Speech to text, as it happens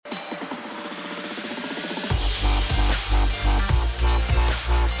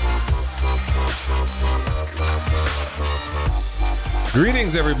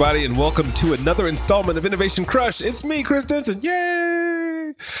Greetings, everybody, and welcome to another installment of Innovation Crush. It's me, Chris Denson.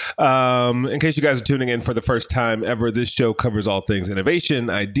 Yay! In case you guys are tuning in for the first time ever, this show covers all things innovation,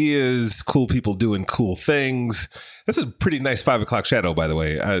 ideas, cool people doing cool things. That's a pretty nice 5 o'clock shadow, by the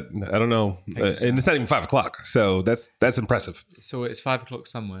way. I don't know. And it's not even 5 o'clock, so that's impressive. So it's 5 o'clock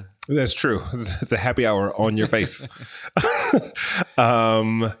somewhere. That's true. It's a happy hour on your face.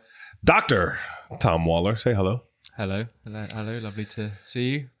 Dr. Tom Waller, say hello. Hello. Lovely to see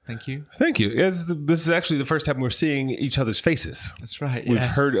you. Thank you. Thank you. This is actually the first time we're seeing each other's faces. That's right. We've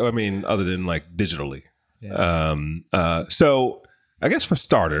heard, other than like digitally. Yes. So I guess for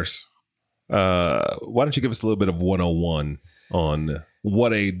starters, why don't you give us a little bit of 101 on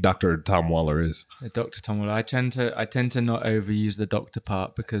what a Dr. Tom Waller is? Dr. Tom Waller. I tend to not overuse the doctor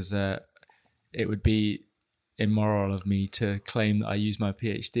part because it would be immoral of me to claim that I use my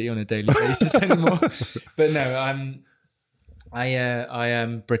PhD on a daily basis anymore. But no, I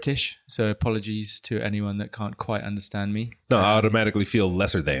am British, so apologies to anyone that can't quite understand me. No, I automatically feel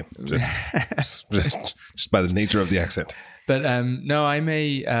lesser than just by the nature of the accent. But no,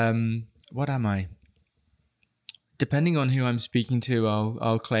 I'm what am I? Depending on who I'm speaking to,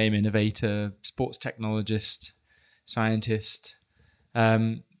 I'll claim innovator, sports technologist, scientist.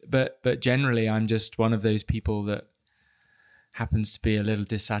 But generally, I'm just one of those people that happens to be a little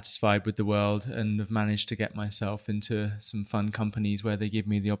dissatisfied with the world and have managed to get myself into some fun companies where they give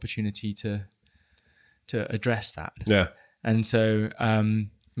me the opportunity to address that. Yeah. And so,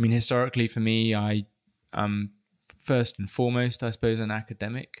 historically for me, I'm first and foremost, I suppose, an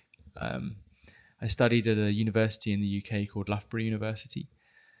academic. I studied at a university in the UK called Loughborough University.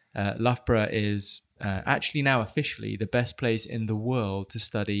 Loughborough is actually now officially the best place in the world to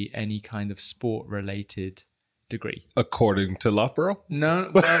study any kind of sport-related degree. According to Loughborough? No,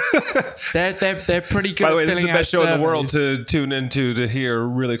 well, they're pretty good. By the way, at this is the best show surveys in the world to tune into to hear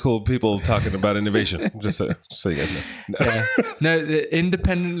really cool people talking about innovation. just so you guys know. Yeah. No,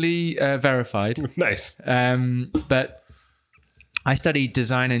 independently verified. Nice. But I studied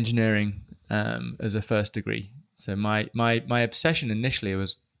design engineering as a first degree. So my obsession initially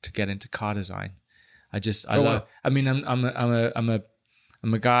was to get into car design. I'm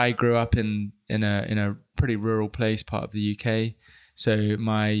a guy grew up in a pretty rural place, part of the UK. So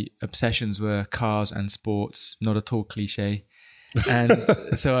my obsessions were cars and sports, not at all cliche. And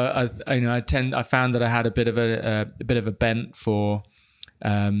so I found that I had a bit of a bent for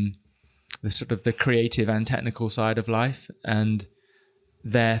the sort of the creative and technical side of life, and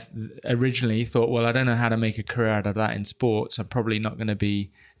there originally thought, well, I don't know how to make a career out of that in sports. I'm probably not going to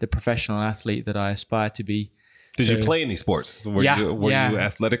be the professional athlete that I aspire to be. Did you play any sports? Were you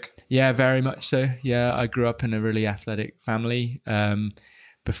athletic? Yeah, very much so. Yeah, I grew up in a really athletic family.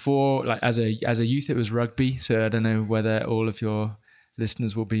 Before, like as a youth, it was rugby. So I don't know whether all of your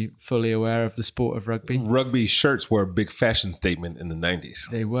listeners will be fully aware of the sport of rugby. Rugby shirts were a big fashion statement in the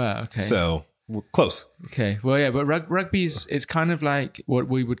 90s. They were, okay. So we're close. Okay, well, yeah, but rugby's it's kind of like what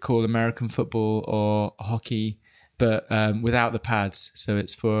we would call American football or hockey, but without the pads. So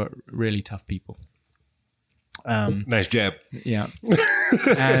it's for really tough people. Nice jab. Yeah. No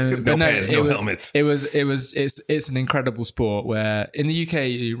pads, no helmets. It's an incredible sport where in the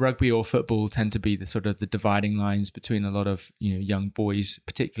UK, rugby or football tend to be the sort of the dividing lines between a lot of young boys,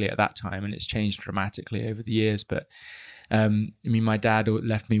 particularly at that time, and it's changed dramatically over the years. But my dad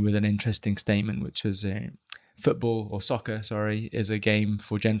left me with an interesting statement, which was football or soccer, is a game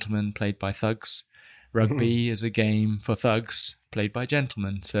for gentlemen played by thugs. Rugby is a game for thugs played by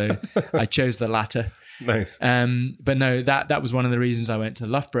gentlemen. So I chose the latter. Nice. But no, that was one of the reasons I went to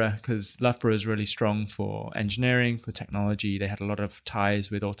Loughborough, because Loughborough is really strong for engineering, for technology. They had a lot of ties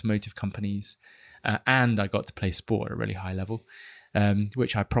with automotive companies, and I got to play sport at a really high level,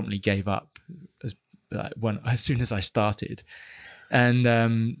 which I promptly gave up as soon as I started. And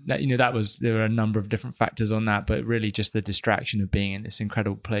there were a number of different factors on that, but really just the distraction of being in this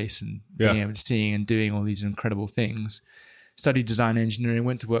incredible place and being able to see and doing all these incredible things. Studied design engineering,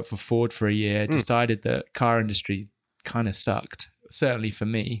 went to work for Ford for a year, decided that car industry kind of sucked, certainly for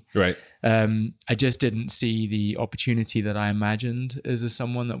me. Right. I just didn't see the opportunity that I imagined as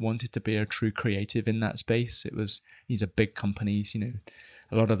someone that wanted to be a true creative in that space. These are big companies,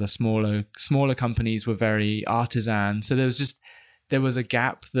 a lot of the smaller companies were very artisan. So there was a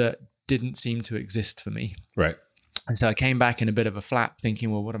gap that didn't seem to exist for me. Right. And so I came back in a bit of a flap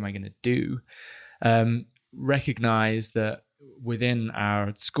thinking, well, what am I going to do? Recognize that within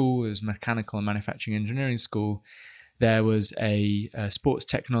our school, as mechanical and manufacturing engineering school, there was a sports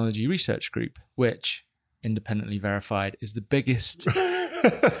technology research group, which independently verified, is the biggest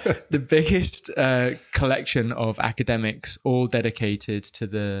collection of academics, all dedicated to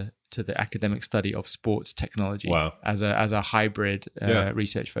the academic study of sports technology. Wow. as a hybrid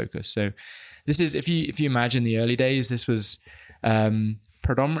research focus. So this is, if you imagine the early days, this was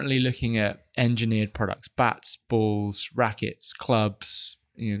predominantly looking at engineered products, bats, balls, rackets, clubs,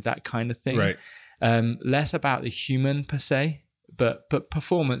 that kind of thing. Right. Less about the human per se, but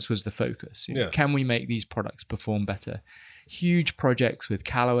performance was the focus. Can we make these products perform better? Huge projects with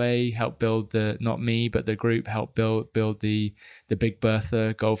Callaway helped build not me, but the group helped build the Big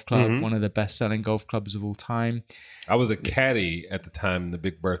Bertha golf club, one of the best-selling golf clubs of all time. I was a caddy at the time the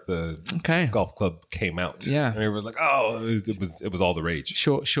Big Bertha golf club came out. Yeah. And it was like, it was all the rage.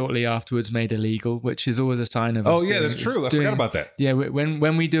 Shortly afterwards made illegal, which is always a sign of that's true. I forgot about that. Yeah,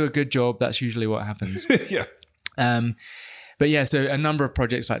 when we do a good job, that's usually what happens. Yeah. But yeah, so a number of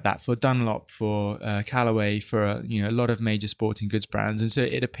projects like that for Dunlop, for Callaway, for a lot of major sporting goods brands, and so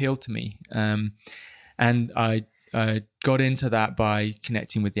it appealed to me, and I got into that by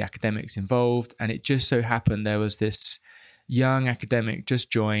connecting with the academics involved, and it just so happened there was this young academic just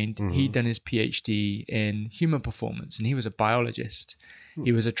joined. He'd done his PhD in human performance, and he was a biologist.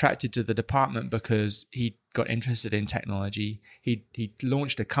 He was attracted to the department because he got interested in technology. He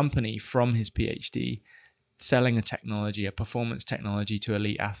launched a company from his PhD, selling a performance technology to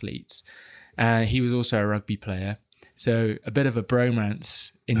elite athletes. He was also a rugby player. So a bit of a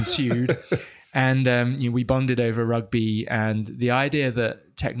bromance ensued. And we bonded over rugby, and the idea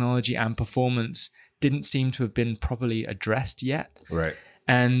that technology and performance didn't seem to have been properly addressed yet. Right.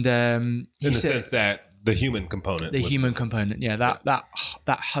 And in the sense that the human component. That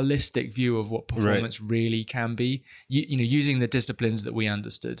holistic view of what performance really can be, using the disciplines that we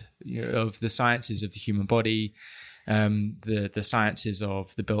understood, of the sciences of the human body, the sciences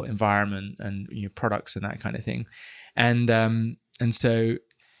of the built environment, and products and that kind of thing. And so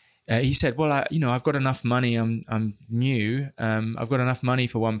he said, well, I've got enough money. I'm new. I've got enough money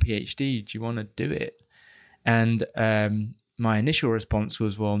for one PhD. Do you want to do it? And my initial response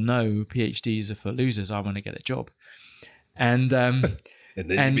was, well, no, PhDs are for losers. I want to get a job. And and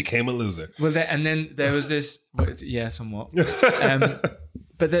then you became a loser. Well, and then there was this, somewhat.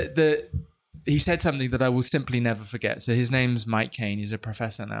 But he said something that I will simply never forget. So his name's Mike Kane. He's a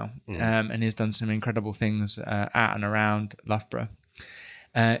professor now, and he's done some incredible things at and around Loughborough.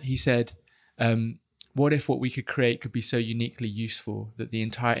 He said, what if what we could create could be so uniquely useful that the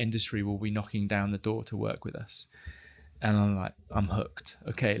entire industry will be knocking down the door to work with us? And I'm like, I'm hooked.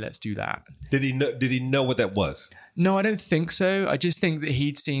 Okay, let's do that. Did he know what that was? No, I don't think so. I just think that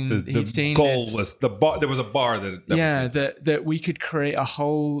he'd seen the goal was the bar. There was a bar that we could create a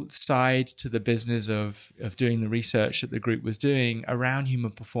whole side to the business of doing the research that the group was doing around human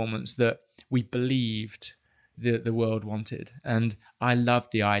performance that we believed the world wanted. And I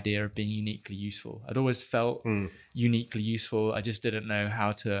loved the idea of being uniquely useful. I'd always felt uniquely useful. I just didn't know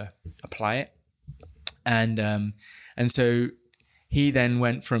how to apply it. And so he then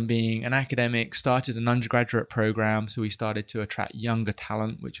went from being an academic, started an undergraduate program. So we started to attract younger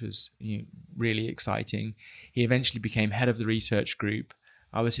talent, which was really exciting. He eventually became head of the research group.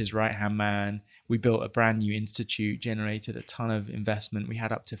 I was his right-hand man. We built a brand new institute, generated a ton of investment. We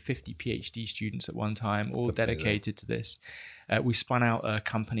had up to 50 PhD students at one time, all dedicated to this. We spun out a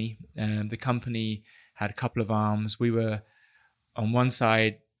company. The company had a couple of arms. We were on one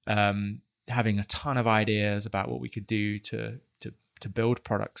side having a ton of ideas about what we could do to build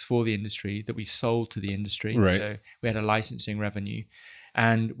products for the industry that we sold to the industry. Right. So we had a licensing revenue,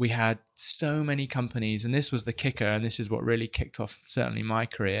 and we had so many companies, and this was the kicker, and this is what really kicked off certainly my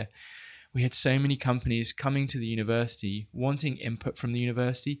career. We had so many companies coming to the university, wanting input from the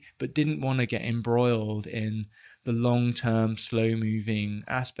university, but didn't want to get embroiled in the long-term, slow-moving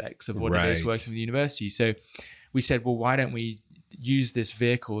aspects of what it is working with the university. So we said, well, why don't we use this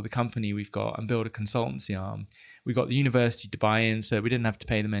vehicle, the company we've got, and build a consultancy arm? We got the university to buy in, so we didn't have to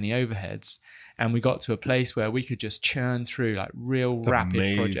pay them any overheads. And we got to a place where we could just churn through like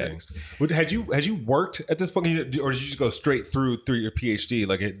rapid projects. Had you worked at this point, or did you just go straight through your PhD?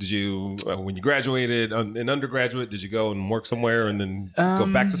 Like, did you, when you graduated in undergraduate, did you go and work somewhere and then go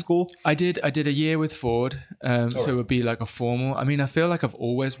back to school? I did a year with Ford, so it would be like a formal. I mean, I feel like I've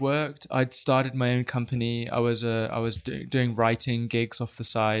always worked. I'd started my own company. I was doing writing gigs off the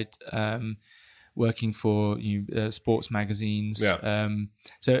side. Working for sports magazines.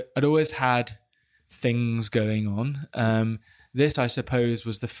 So I'd always had things going on. this, I suppose,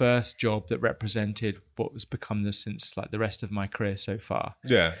 was the first job that represented what was become since like the rest of my career so far.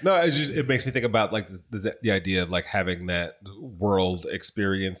 Yeah, no, it makes me think about like the idea of like having that world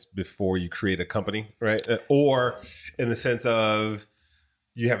experience before you create a company, right? Or in the sense of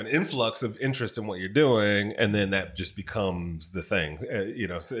you have an influx of interest in what you're doing, and then that just becomes the thing.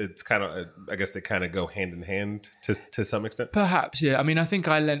 So it's kind of, I guess they kind of go hand in hand to some extent. Perhaps, yeah. I mean, I think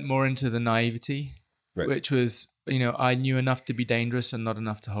I lent more into the naivety, right, which was, I knew enough to be dangerous and not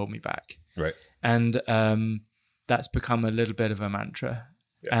enough to hold me back. Right. And that's become a little bit of a mantra.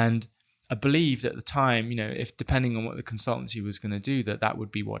 Yeah. And I believed at the time, if depending on what the consultancy was going to do, that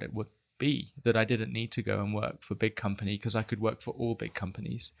would be what it would be, that I didn't need to go and work for a big company because I could work for all big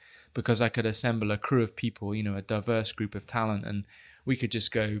companies, because I could assemble a crew of people, a diverse group of talent, and we could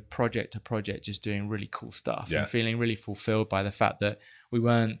just go project to project just doing really cool stuff and feeling really fulfilled by the fact that we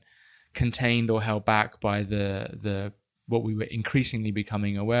weren't contained or held back by the what we were increasingly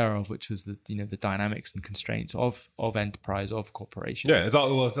becoming aware of, which was the dynamics and constraints of enterprise, of corporation. Yeah, it's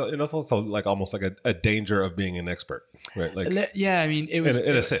also like almost like a danger of being an expert, right? Like, yeah, I mean, it was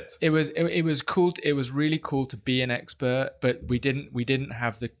in a sense. It was cool. It was really cool to be an expert, but we didn't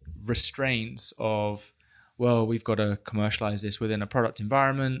have the restraints of, well, we've got to commercialize this within a product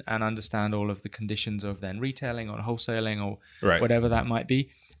environment and understand all of the conditions of then retailing or wholesaling or whatever that might be.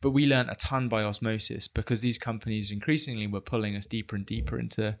 But we learned a ton by osmosis, because these companies increasingly were pulling us deeper and deeper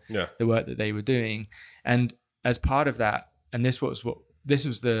into the work that they were doing. And as part of that, and this was what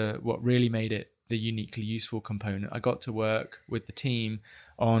really made it the uniquely useful component, I got to work with the team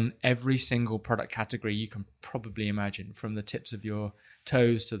on every single product category you can probably imagine, from the tips of your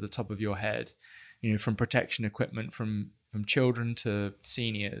toes to the top of your head, from protection equipment, from children to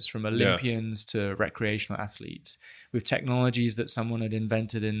seniors, from Olympians to recreational athletes, with technologies that someone had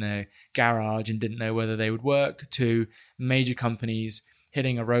invented in their garage and didn't know whether they would work, to major companies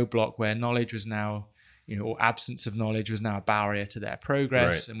hitting a roadblock where knowledge was now, or absence of knowledge was now a barrier to their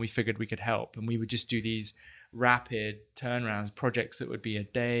progress. Right. And we figured we could help. And we would just do these rapid turnarounds, projects that would be a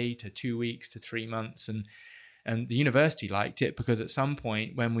day to 2 weeks to 3 months. And the university liked it, because at some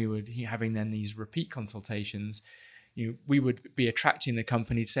point when we were having then these repeat consultations, we would be attracting the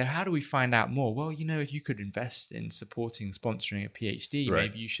company to say, how do we find out more? Well, if you could invest in sponsoring a PhD,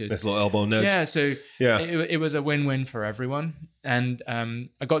 maybe you should. This little elbow nudge. Yeah, so it was a win-win for everyone. And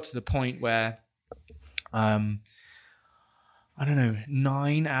I got to the point where, I don't know,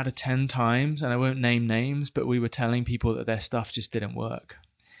 9 out of 10 times, and I won't name names, but we were telling people that their stuff just didn't work.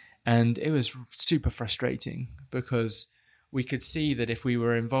 And it was super frustrating, because we could see that if we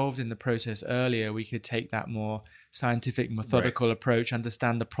were involved in the process earlier, we could take that more scientific, methodical approach,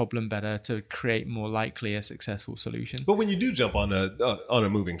 understand the problem better to create more likely a successful solution. But when you do jump on a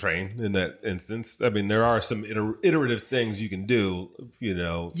moving train in that instance, I mean, there are some iterative things you can do,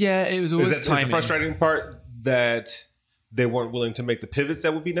 Yeah, it was always timing. Is the frustrating part that they weren't willing to make the pivots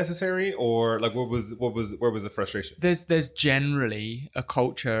that would be necessary, or like where was the frustration? There's generally a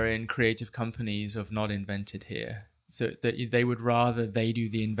culture in creative companies of not invented here. So that they would rather they do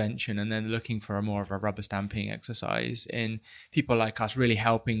the invention, and then looking for more of a rubber stamping exercise in people like us really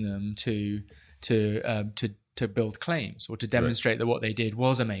helping them to build claims or to demonstrate that what they did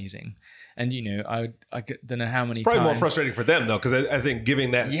was amazing. And I don't know how many. It's probably times. more frustrating for them though, because I think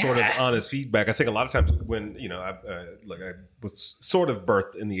giving that sort of honest feedback, I think a lot of times when I was sort of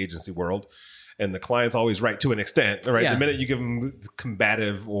birthed in the agency world. And the clients always right to an extent, right? Yeah. The minute you give them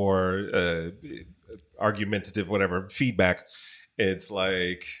combative or argumentative, whatever feedback, it's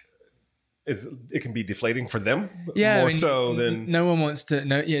like it can be deflating for them. Yeah, more so than no one wants to.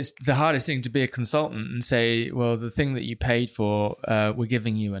 No, it's the hardest thing to be a consultant and say, well, the thing that you paid for, we're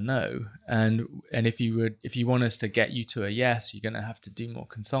giving you a no, and if you want us to get you to a yes, you're going to have to do more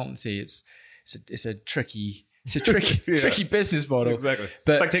consultancy. It's a tricky. It's a tricky business model. Exactly.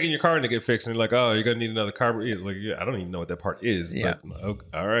 But it's like taking your car in to get fixed, and you're like, "Oh, you're gonna need another car." Like, I don't even know what that part is. Yeah. But okay,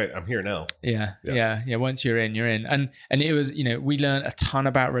 all right, I'm here now. Yeah. Once you're in, you're in. And it was, we learned a ton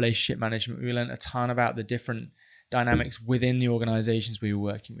about relationship management. We learned a ton about the different dynamics within the organizations we were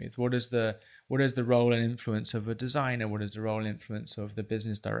working with. What is the role and influence of a designer? What is the role and influence of the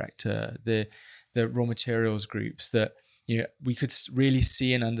business director? The raw materials groups that. We could really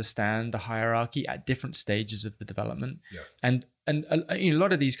see and understand the hierarchy at different stages of the development. Yeah. And a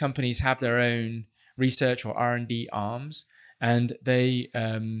lot of these companies have their own research or R&D arms, and they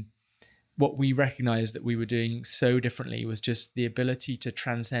what we recognized that we were doing so differently was just the ability to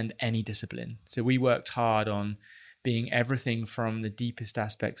transcend any discipline. So we worked hard on being everything from the deepest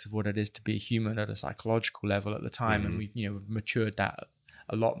aspects of what it is to be a human at a psychological level at the time, and we've matured that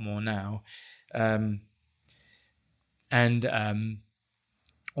a lot more now. and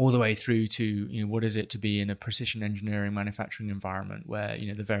all the way through to, you know, what is it to be in a precision engineering manufacturing environment where, you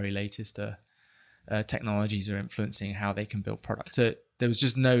know, the very latest technologies are influencing how they can build products. So there was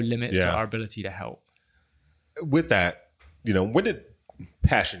just no limits to our ability to help. With that, you know, when did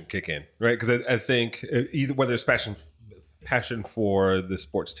passion kick in, right? Because I think either whether it's passion for the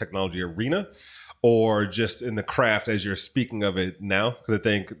sports technology arena or just in the craft as you're speaking of it now, because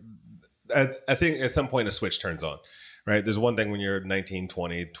I think at some point a switch turns on, right? There's one thing when you're 19,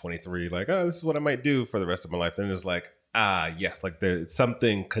 20, 23, like, oh, this is what I might do for the rest of my life. Then it's like, yes, like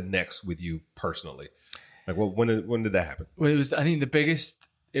something connects with you personally. Like, well, when did that happen? Well, I think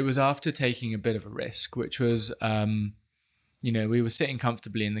it was after taking a bit of a risk, which was, you know, we were sitting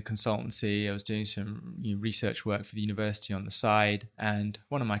comfortably in the consultancy. I was doing some research work for the university on the side. And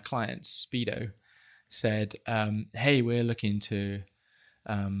one of my clients, Speedo, said, hey, we're looking to...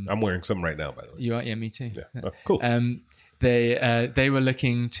 I'm wearing some right now, by the way. You are? Yeah, me too. Yeah. Oh, cool. They were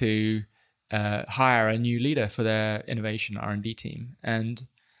looking to hire a new leader for their innovation R&D team. And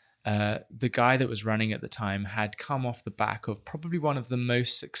the guy that was running at the time had come off the back of probably one of the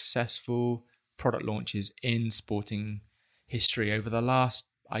most successful product launches in sporting history over the last,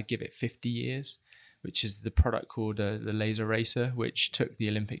 I'd give it 50 years, which is the product called the Laser Racer, which took the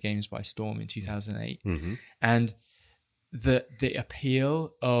Olympic Games by storm in 2008. Mm-hmm. And the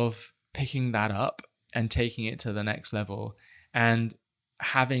appeal of picking that up and taking it to the next level and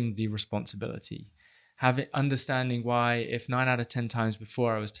having the responsibility, understanding why if 9 out of 10 times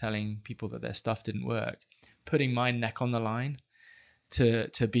before I was telling people that their stuff didn't work, putting my neck on the line to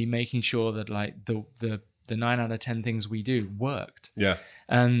be making sure that like the 9 out of 10 things we do worked. Yeah.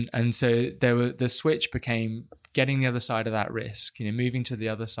 And so the switch became getting the other side of that risk, you know, moving to the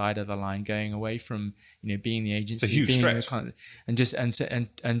other side of the line, going away from, you know, being the agency, it's a huge stretch.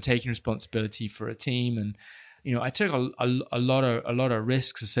 and taking responsibility for a team. And, you know, I took a lot of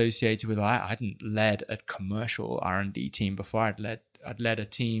risks associated with, I hadn't led a commercial R&D team before. I'd led a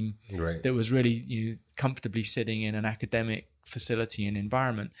team that was really, you know, comfortably sitting in an academic facility and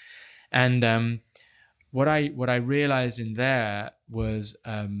environment. And what I realized in there was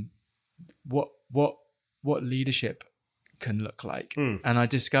what leadership can look like. And I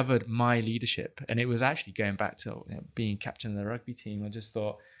discovered my leadership, and it was actually going back to, you know, being captain of the rugby team. I just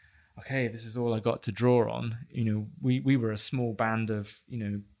thought, okay, this is all I got to draw on. You know, we were a small band of, you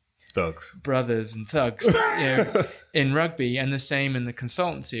know, thugs, brothers and thugs, you know, in rugby, and the same in the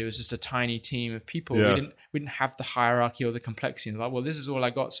consultancy. It was just a tiny team of people. Yeah. We didn't have the hierarchy or the complexity. Like, well, this is all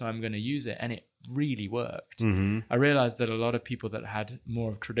I got, so I'm going to use it, and it really worked. Mm-hmm. I realized that a lot of people that had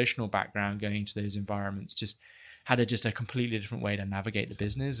more of traditional background going into those environments just had a completely different way to navigate the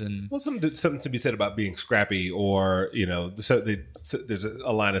business. And something to be said about being scrappy, or, you know, there's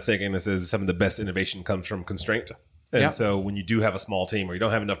a line of thinking that says some of the best innovation comes from constraint. And so when you do have a small team, or you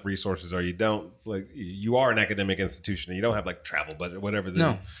don't have enough resources, or you don't, like, you are an academic institution and you don't have like travel budget, whatever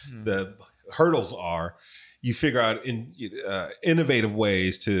the hurdles are, you figure out innovative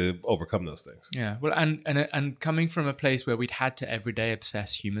ways to overcome those things. Yeah. Well, and coming from a place where we'd had to everyday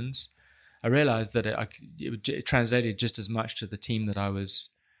obsess humans, I realized that it translated just as much to the team that I was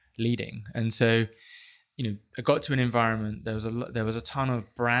leading. And so, you know, I got to an environment, there was a ton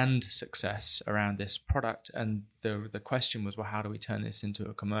of brand success around this product. And the question was, well, how do we turn this into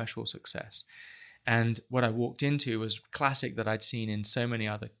a commercial success? And what I walked into was classic that I'd seen in so many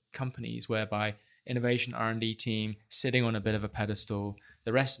other companies, whereby innovation R&D team sitting on a bit of a pedestal,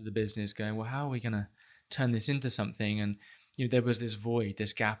 the rest of the business going, well, how are we going to turn this into something? And, you know, there was this void,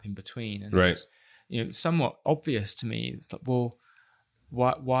 this gap in between. And it was, you know, somewhat obvious to me. It's like, well,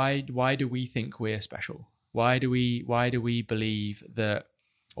 why do we think we're special? Why do we believe that,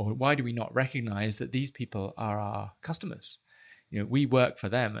 or why do we not recognize that these people are our customers? You know, we work for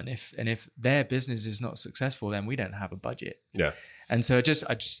them, and if their business is not successful, then we don't have a budget. Yeah. And so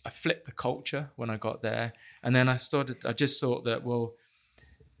I flipped the culture when I got there, and then I just thought that, well,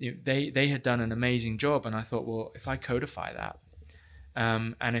 you know, they had done an amazing job, and I thought, well, if I codify that,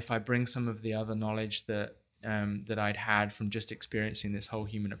 and if I bring some of the other knowledge that I'd had from just experiencing this whole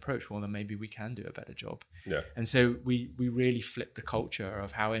human approach, well, then maybe we can do a better job. Yeah. And so we really flipped the culture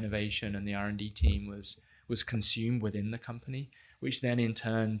of how innovation and the R&D team was consumed within the company, which then in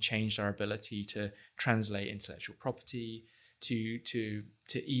turn changed our ability to translate intellectual property, to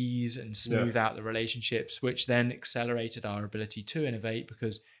ease and smooth out the relationships, which then accelerated our ability to innovate,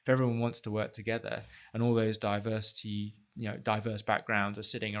 because if everyone wants to work together and all those diverse backgrounds are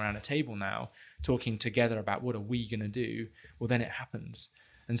sitting around a table now talking together about what are we going to do, well, then it happens.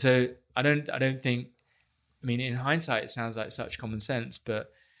 And so I don't think, I mean, in hindsight, it sounds like such common sense,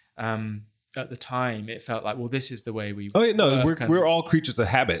 but at the time, it felt like, well, this is the way we. Oh yeah, no, work. we're all creatures of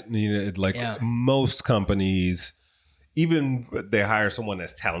habit. Most companies, even they hire someone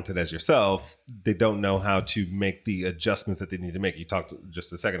as talented as yourself, they don't know how to make the adjustments that they need to make. You talked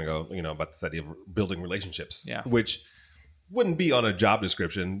just a second ago, about this idea of building relationships, which wouldn't be on a job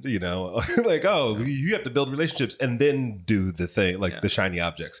description, like, oh, you have to build relationships and then do the thing, like the shiny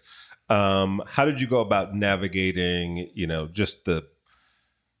objects. How did you go about navigating, just the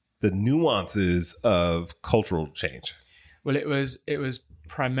nuances of cultural change? Well, it was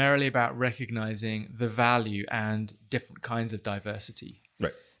primarily about recognizing the value and different kinds of diversity.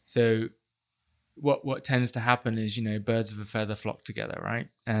 Right. So what tends to happen is, birds of a feather flock together, right?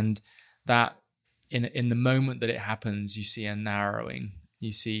 And that in the moment that it happens, you see a narrowing,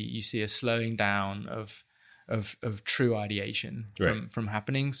 you see a slowing down of true ideation from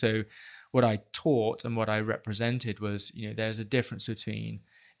happening. So what I taught and what I represented was, there's a difference between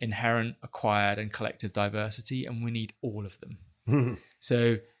inherent, acquired, and collective diversity, and we need all of them. Mm-hmm.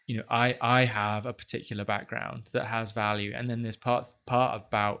 So, I have a particular background that has value, and then there's part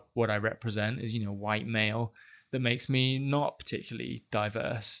about what I represent is, white male, that makes me not particularly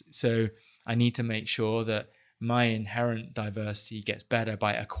diverse. So I need to make sure that my inherent diversity gets better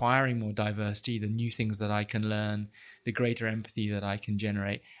by acquiring more diversity, the new things that I can learn, the greater empathy that I can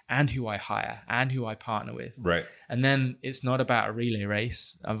generate, and who I hire and who I partner with. Right. And then it's not about a relay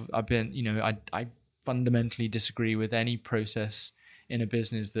race. I've been, I fundamentally disagree with any process in a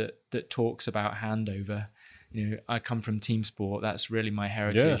business that talks about handover. I come from team sport. That's really my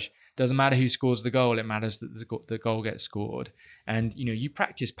heritage. Doesn't matter who scores the goal. It matters that the goal gets scored. And, you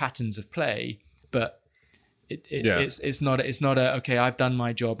practice patterns of play, but it's not a, okay, I've done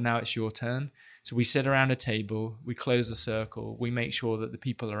my job. Now it's your turn. So we sit around a table, we close a circle. We make sure that the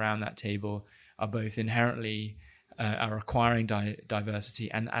people around that table are both inherently are acquiring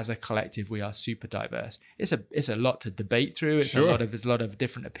diversity, and as a collective, we are super diverse. It's a lot to debate through. It's a lot of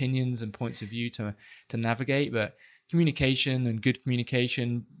different opinions and points of view to navigate. But communication and good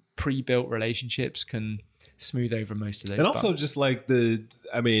communication, pre-built relationships can smooth over most of those. And also, bumps. just like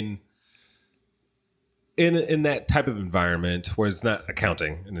in that type of environment where it's not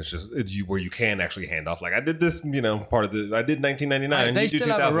accounting and it's just where you can actually hand off. Like I did this, part of I did 1999. They still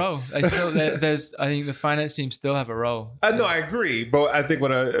have a role. There's I think the finance team still have a role. No, I agree, but I think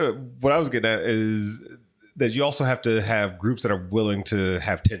what I was getting at is that you also have to have groups that are willing to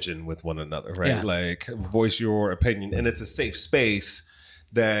have tension with one another, right? Yeah. Like voice your opinion, and it's a safe space.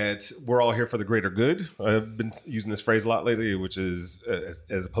 That we're all here for the greater good. I've been using this phrase a lot lately, which is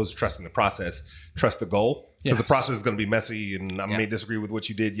as opposed to trusting the process, trust the goal. Because the process is going to be messy, and I may disagree with what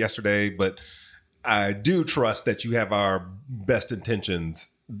you did yesterday, but I do trust that you have our best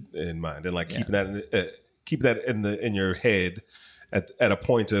intentions in mind, and keeping that in your head at a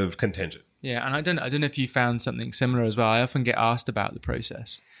point of contention. Yeah, and I don't know if you found something similar as well. I often get asked about the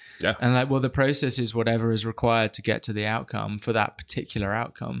process. Yeah. And the process is whatever is required to get to the outcome for that particular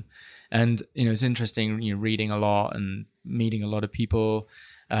outcome. And, it's interesting, reading a lot and meeting a lot of people.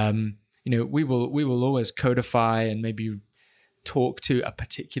 We will always codify and maybe talk to a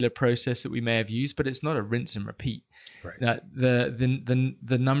particular process that we may have used, but it's not a rinse and repeat. Right. That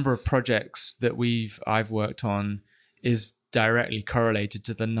the number of projects that I've worked on is directly correlated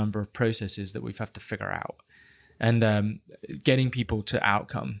to the number of processes that we've had to figure out. And getting people to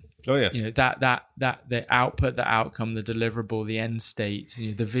outcome. Oh yeah. That the output, the outcome, the deliverable, the end state,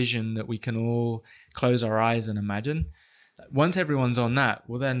 the vision that we can all close our eyes and imagine. Once everyone's on that,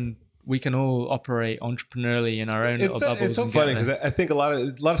 well then we can all operate entrepreneurially in our own little bubbles. It's so funny because I think a lot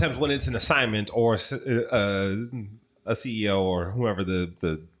of times when it's an assignment or a CEO or whoever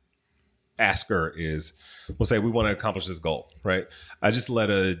the asker is, will say, we want to accomplish this goal, right? I just led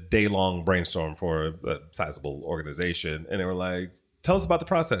a day-long brainstorm for a sizable organization, and they were like, tell us about the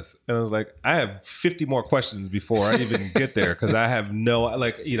process. And I was like, I have 50 more questions before I even get there, because I have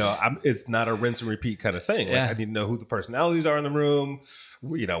it's not a rinse and repeat kind of thing. I need to know who the personalities are in the room,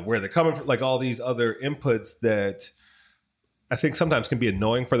 where they're coming from, all these other inputs that I think sometimes can be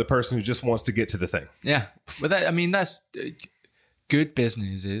annoying for the person who just wants to get to the thing. Yeah. But that's good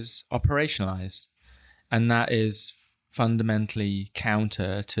business is operationalize. And that is fundamentally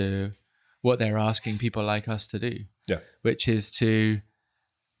counter to what they're asking people like us to do. Yeah. Which is to,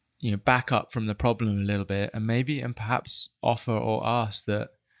 back up from the problem a little bit and perhaps offer or ask that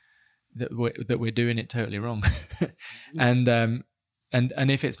we're doing it totally wrong. And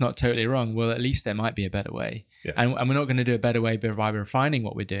if it's not totally wrong, well, at least there might be a better way. Yeah. And we're not going to do a better way by refining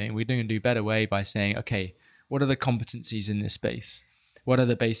what we're doing. We're going to do a better way by saying, okay, what are the competencies in this space? What are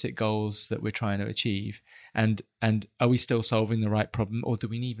the basic goals that we're trying to achieve? And are we still solving the right problem, or do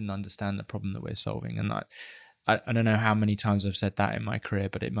we even understand the problem that we're solving? And I don't know how many times I've said that in my career,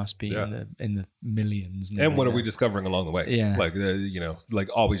 but it must be in the millions. And what are we discovering along the way? Yeah. Like, like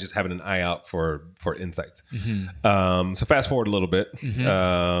always just having an eye out for insights. So fast forward a little bit.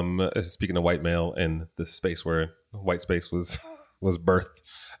 Speaking of white male and the space where white space was birthed.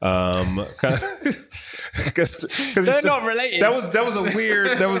 Because they're not related. That was a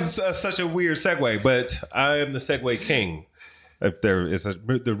weird. That was such a weird segue. But I am the segue king. If there is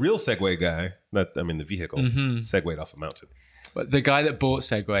the real Segway guy, the vehicle, segued off a mountain. But the guy that bought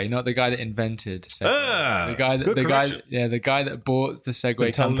Segway, not the guy that invented Segway. The guy that bought the Segway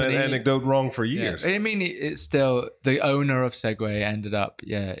been telling company. That anecdote wrong for years. Yeah. I mean, it's still the owner of Segway ended up.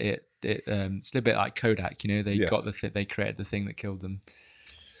 It's a little bit like Kodak. They got they created the thing that killed them.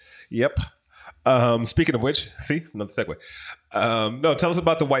 Yep. Speaking of which, see, another segue. No, tell us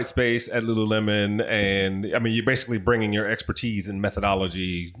about the white space at Lululemon. And you're basically bringing your expertise and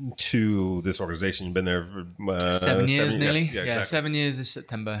methodology to this organization. You've been there for 7 years nearly. Yes. Yeah, exactly. 7 years this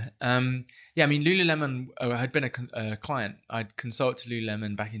September. Lululemon, I had been a client. I'd consulted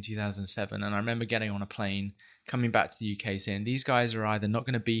Lululemon back in 2007. And I remember getting on a plane, coming back to the UK saying, these guys are either not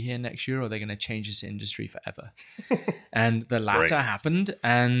going to be here next year or they're going to change this industry forever. And the latter happened.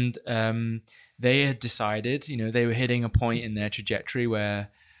 And they had decided, they were hitting a point in their trajectory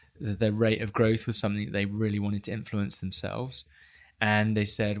where the rate of growth was something that they really wanted to influence themselves. And they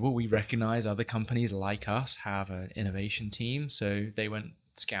said, well, we recognize other companies like us have an innovation team. So they went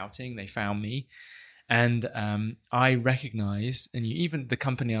scouting, they found me. And I recognized, and even the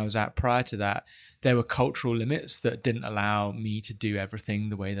company I was at prior to that, there were cultural limits that didn't allow me to do everything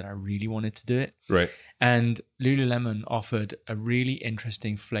the way that I really wanted to do it. Right. And Lululemon offered a really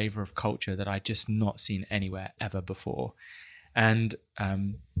interesting flavor of culture that I'd just not seen anywhere ever before. And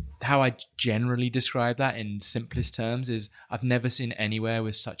how I generally describe that in simplest terms is I've never seen anywhere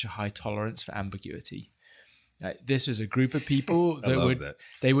with such a high tolerance for ambiguity. This was a group of people that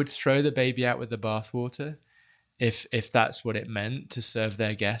they would throw the baby out with the bathwater if that's what it meant to serve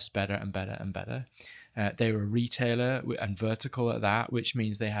their guests better and better and better. They were a retailer and vertical at that, which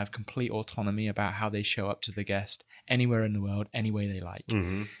means they have complete autonomy about how they show up to the guest anywhere in the world, any way they like.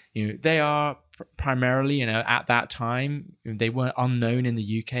 They are primarily, at that time, they weren't unknown in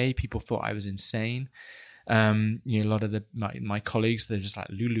the UK. People thought I was insane. A lot of my colleagues, they're just like,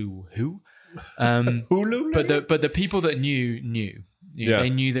 Lulu, who? But the people that knew. They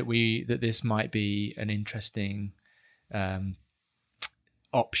knew that this might be an interesting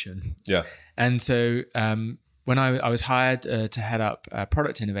option. Yeah. And so when I was hired to head up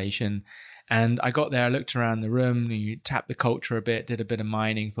product innovation, and I got there, I looked around the room, you tapped the culture a bit, did a bit of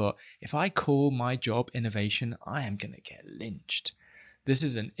mining, thought, if I call my job innovation, I am going to get lynched. This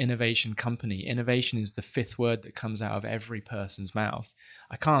is an innovation company. Innovation is the fifth word that comes out of every person's mouth.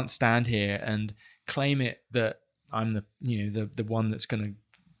 I can't stand here and claim it that I'm the one that's going to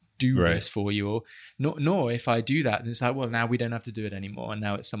do this for you, or nor if I do that, it's like, well, now we don't have to do it anymore, and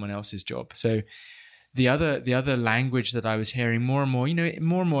now it's someone else's job. So the other language that I was hearing more and more,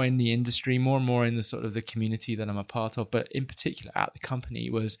 more and more in the industry, more and more in the sort of the community that I'm a part of, but in particular at the company,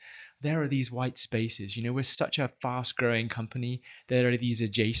 was there are these white spaces. We're such a fast growing company. There are these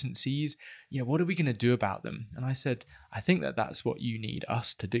adjacencies. What are we going to do about them? And I said, I think that's what you need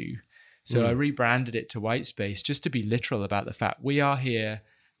us to do. So I rebranded it to white space, just to be literal about the fact we are here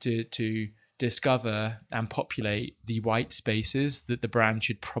to discover and populate the white spaces that the brand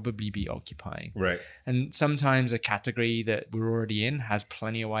should probably be occupying. Right. And sometimes a category that we're already in has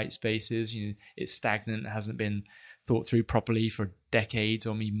plenty of white spaces. It's stagnant, hasn't been thought through properly for decades,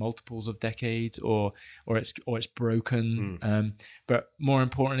 or maybe multiples of decades, or it's broken. But more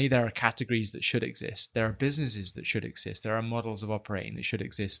importantly, there are categories that should exist. There are businesses that should exist. There are models of operating that should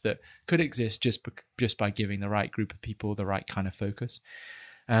exist, that could exist just by giving the right group of people the right kind of focus.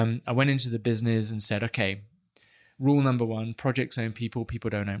 I went into the business and said, okay, rule number one: projects own people. People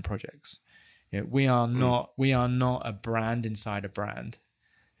don't own projects. We are not a brand inside a brand.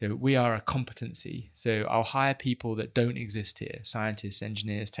 We are a competency. So I'll hire people that don't exist here: scientists,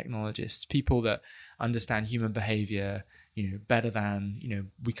 engineers, technologists, people that understand human behavior, better than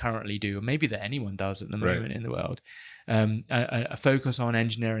we currently do, or maybe that anyone does at the moment in the world. A focus on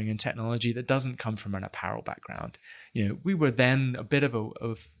engineering and technology that doesn't come from an apparel background. We were then a bit of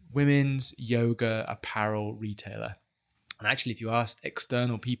a women's yoga apparel retailer. And actually, if you asked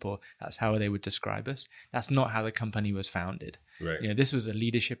external people, that's how they would describe us. That's not how the company was founded. Right. This was a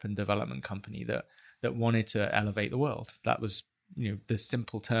leadership and development company that wanted to elevate the world. That was, the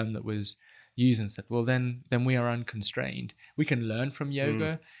simple term that was use and said, well, then we are unconstrained. We can learn from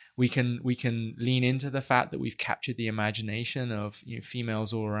yoga. We can lean into the fact that we've captured the imagination of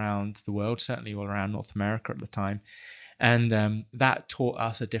females all around the world, certainly all around North America at the time. And that taught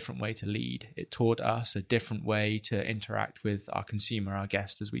us a different way to lead. It taught us a different way to interact with our consumer, our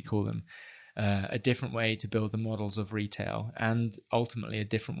guest, as we call them, a different way to build the models of retail, and ultimately a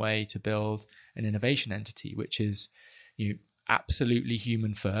different way to build an innovation entity, which is absolutely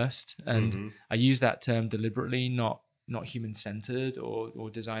human first. And I use that term deliberately, not human-centered or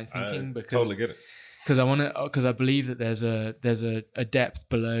design thinking, because totally get it. Because I believe that there's a depth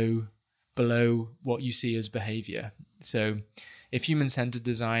below what you see as behavior. So if human-centered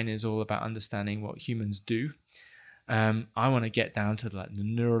design is all about understanding what humans do, I want to get down to like the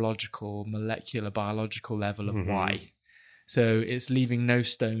neurological, molecular, biological level of why. So it's leaving no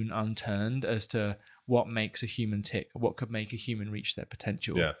stone unturned as to what makes a human tick, what could make a human reach their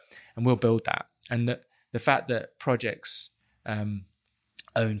potential. Yeah. And we'll build that. And the fact that projects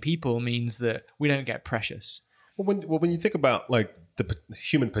own people means that we don't get precious. Well, when you think about like the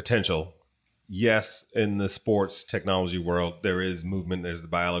human potential, yes, in the sports technology world, there is movement, there's the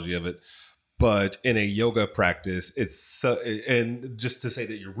biology of it. But in a yoga practice, it's so, and just to say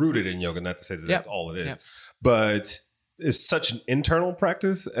that you're rooted in yoga, not to say that that's all it is, but it's such an internal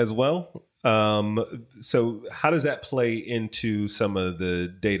practice as well. So how does that play into some of the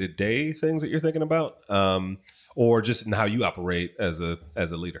day-to-day things that you're thinking about, or just in how you operate as a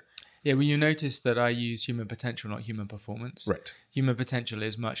leader? Yeah, well, you notice that I use human potential, not human performance. Right. Human potential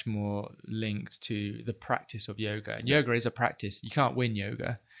is much more linked to the practice of yoga. And yoga is a practice. You can't win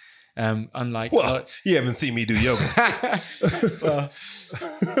yoga. Unlike you haven't seen me do yoga. Well,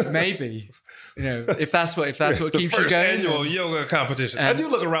 maybe, if that's what keeps you going. Annual yoga competition. I do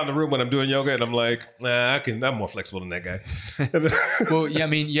look around the room when I'm doing yoga, and I'm like, I'm more flexible than that guy. Well, yeah, I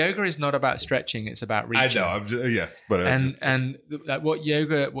mean, yoga is not about stretching; it's about reaching. I know, yes, but what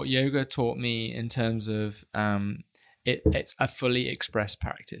yoga taught me in terms of it's a fully expressed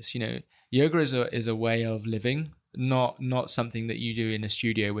practice. Yoga is a way of living. Not something that you do in a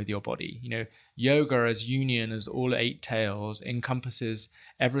studio with your body. Yoga as union, as all 8 tails, encompasses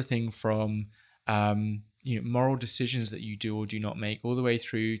everything from moral decisions that you do or do not make, all the way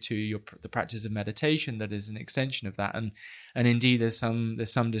through to the practice of meditation that is an extension of that. And indeed, there's some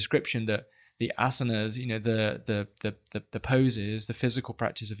description that the asanas, the poses, the physical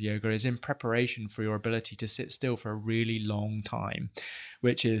practice of yoga is in preparation for your ability to sit still for a really long time,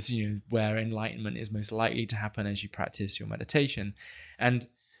 which is, where enlightenment is most likely to happen as you practice your meditation. And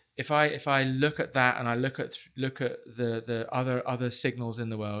if I look at that and I look at the other signals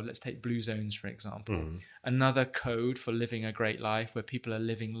in the world, let's take blue zones, for example, another code for living a great life where people are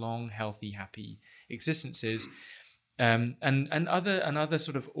living long, healthy, happy existences. And other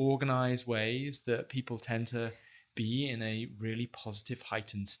sort of organized ways that people tend to be in a really positive,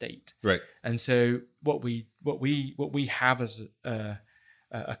 heightened state. Right. And so what we have as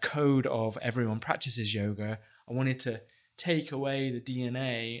a code of everyone practices yoga, I wanted to take away the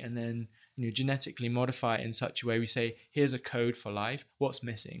DNA and then genetically modify it in such a way we say, here's a code for life. What's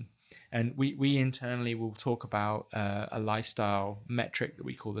missing? And we internally will talk about a lifestyle metric that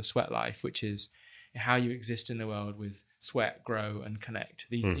we call the sweat life, which is how you exist in the world with sweat, grow, and connect.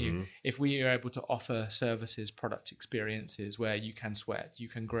 If we are able to offer services, product experiences where you can sweat, you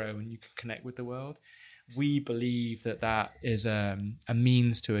can grow, and you can connect with the world, we believe that is a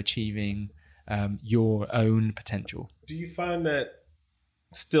means to achieving your own potential. Do you find that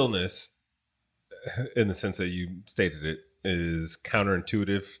stillness, in the sense that you stated it, is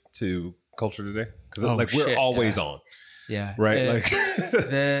counterintuitive to culture today? Because we're always on. Yeah. Right.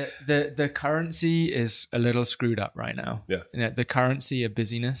 The currency is a little screwed up right now. Yeah. The currency of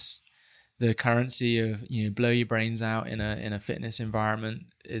busyness, the currency of blow your brains out in a fitness environment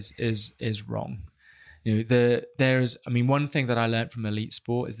is wrong. One thing that I learned from elite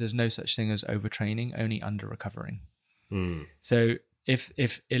sport is there's no such thing as overtraining, only under recovering. So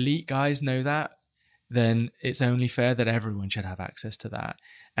if elite guys know that, then it's only fair that everyone should have access to that.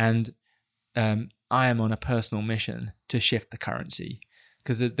 And I am on a personal mission to shift the currency,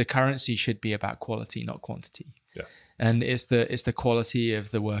 because the currency should be about quality, not quantity. Yeah. And it's the quality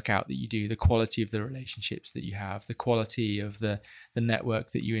of the workout that you do, the quality of the relationships that you have, the quality of the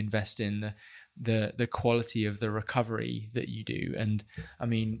network that you invest in, the quality of the recovery that you do. And I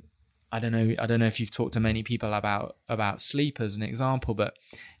mean, I don't know if you've talked to many people about sleep as an example, but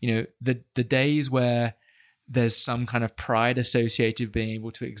the days where there's some kind of pride associated with being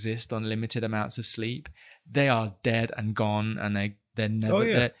able to exist on limited amounts of sleep, they are dead and gone, and they're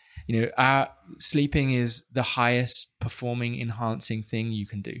never. Our sleeping is the highest performing enhancing thing you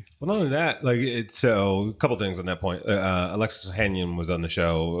can do. Well, not only that, like it's so a couple things on that point. Alexis Ohanian was on the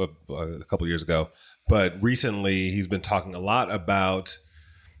show a couple years ago, but recently he's been talking a lot about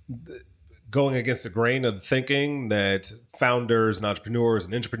going against the grain of thinking that founders and entrepreneurs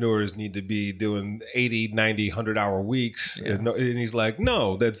and entrepreneurs need to be doing 80, 90, 100-hour weeks. Yeah. And he's like,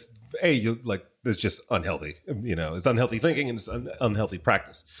 no, that's just unhealthy. It's unhealthy thinking and it's unhealthy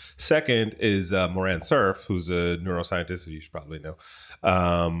practice. Second is Moran Cerf, who's a neuroscientist who you should probably know.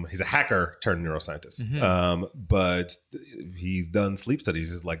 He's a hacker turned neuroscientist. Mm-hmm. But he's done sleep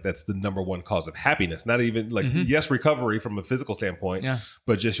studies. It's like that's the number one cause of happiness. Not even like, yes, recovery from a physical standpoint,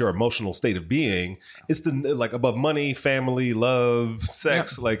 but just your emotional state of being. It's like above money, family, love,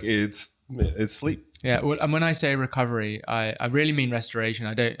 sex. Like it's sleep. Yeah, well, and when I say recovery, I really mean restoration.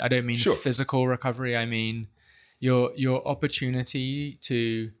 I don't mean physical recovery. I mean your opportunity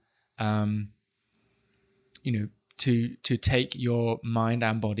to, to take your mind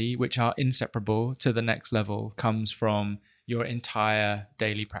and body, which are inseparable, to the next level, comes from your entire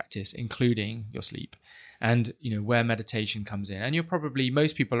daily practice, including your sleep, and where meditation comes in. And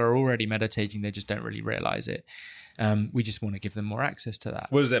most people are already meditating; they just don't really realize it. We just want to give them more access to that.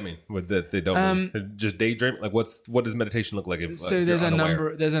 What does that mean? That they don't just daydream? Like what does meditation look like? There's a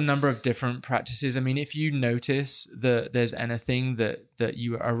number of different practices. I mean, if you notice that there's anything that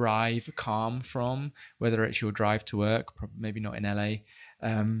you arrive calm from, whether it's your drive to work, maybe not in LA,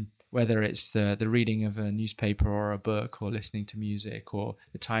 whether it's the reading of a newspaper or a book or listening to music, or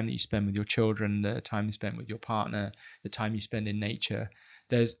the time that you spend with your children, the time you spend with your partner, the time you spend in nature.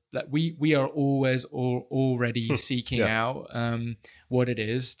 There's like we are always already seeking out what it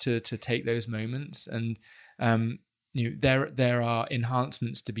is to take those moments, and there are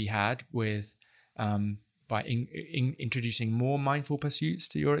enhancements to be had with by introducing more mindful pursuits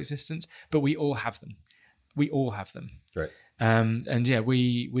to your existence. But we all have them. Right. And yeah,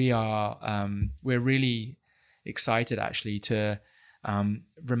 we're really excited actually to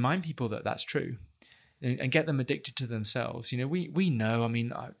remind people that that's true. And get them addicted to themselves. We know. I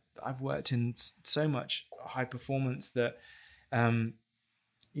mean, I've worked in so much high performance that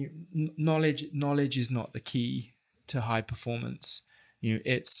knowledge is not the key to high performance.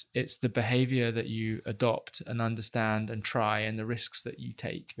 It's the behavior that you adopt and understand and try, and the risks that you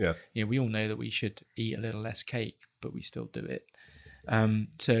take. Yeah. We all know that we should eat a little less cake, but we still do it.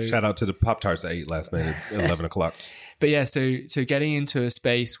 So shout out to the Pop-Tarts I ate last night at 11 o'clock. But yeah, so getting into a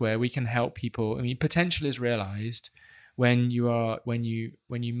space where we can help people. I mean, potential is realized when you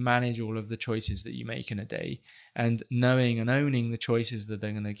manage all of the choices that you make in a day, and knowing and owning the choices that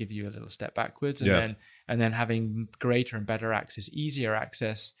are going to give you a little step backwards, and then having greater and better access, easier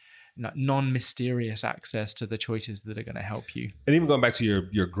access, non-mysterious access to the choices that are going to help you. And even going back to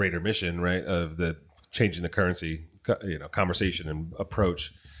your greater mission, right, of the changing the currency, conversation and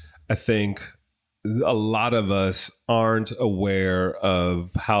approach, I think a lot of us aren't aware of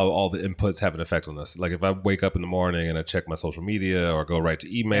how all the inputs have an effect on us. Like if I wake up in the morning and I check my social media or go right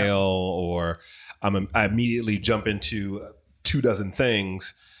to email, or I immediately jump into 24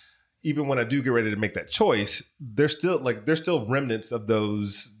 things. Even when I do get ready to make that choice, there's still remnants of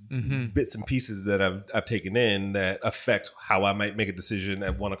those bits and pieces that I've taken in that affect how I might make a decision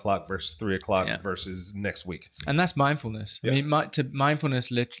at 1 o'clock versus 3 o'clock versus next week. And that's mindfulness. Yeah. I mean,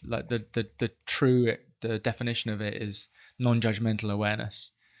 mindfulness, like the definition of it is non-judgmental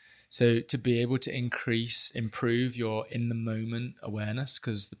awareness. So to be able to improve your in the moment awareness,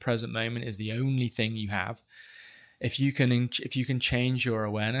 because the present moment is the only thing you have. If you can change your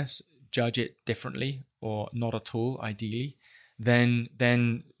awareness, judge it differently or not at all, ideally, then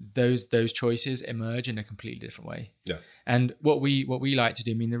those choices emerge in a completely different way. Yeah. And what we like to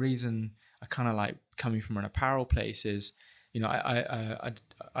do, I mean, the reason I kind of like coming from an apparel place is, I've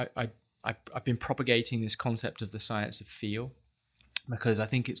been propagating this concept of the science of feel, because I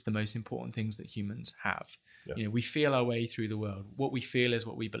think it's the most important things that humans have. Yeah. We feel our way through the world. What we feel is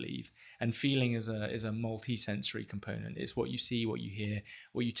what we believe, and feeling is a multi-sensory component. It's what you see, what you hear,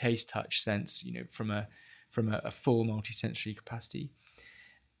 what you taste, touch, sense. From a full multi-sensory capacity.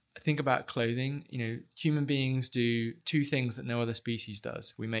 Think about clothing. Human beings do two things that no other species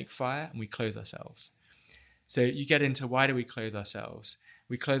does. We make fire and we clothe ourselves. So you get into, why do we clothe ourselves?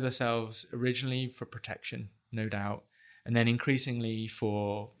 We clothe ourselves originally for protection, no doubt, and then increasingly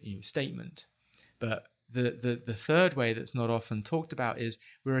for statement. But the third way that's not often talked about is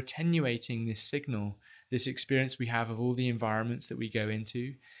we're attenuating this signal, this experience we have of all the environments that we go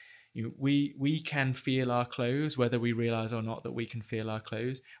into. We can feel our clothes, whether we realize or not that we can feel our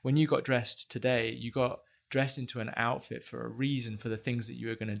clothes. When you got dressed today, you got dressed into an outfit for a reason, for the things that you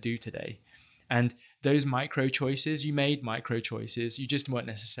were going to do today. And those micro choices, you made micro choices. You just weren't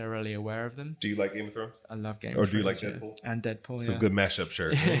necessarily aware of them. Do you like Game of Thrones? I love Game or of Thrones. Do you like Deadpool? And Deadpool, It's a good mashup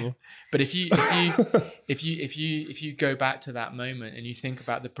shirt. But if you go back to that moment and you think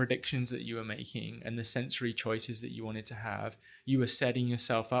about the predictions that you were making and the sensory choices that you wanted to have, you were setting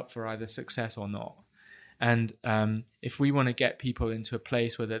yourself up for either success or not. And if we want to get people into a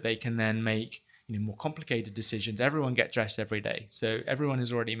place where that they can then make more complicated decisions, everyone gets dressed every day, so everyone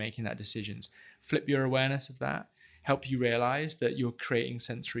is already making that decisions. Flip your awareness of that, help you realize that you're creating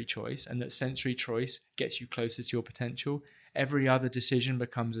sensory choice, and that sensory choice gets you closer to your potential. Every other decision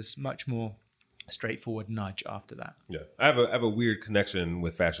becomes a much more straightforward nudge after that. Yeah, I have a weird connection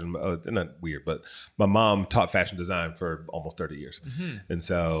with fashion. Not weird, but my mom taught fashion design for almost 30 years. And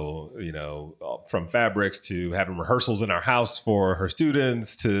so, from fabrics to having rehearsals in our house for her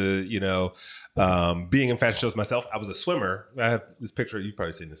students to, being in fashion shows myself. I was a swimmer. I have this picture, you've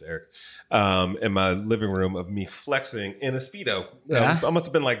probably seen this, Eric, in my living room of me flexing in a Speedo. I must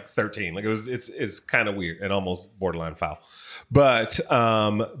have been like 13. Like it's kind of weird and almost borderline foul. But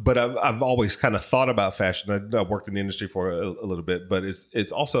I've always kind of thought about fashion. I worked in the industry for a little bit, but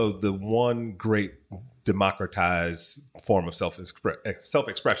it's also the one great democratized form of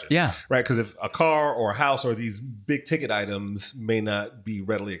self-expression. Yeah. Right. Because if a car or a house or these big ticket items may not be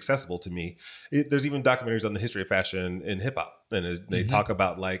readily accessible to me, there's even documentaries on the history of fashion in hip hop. And they talk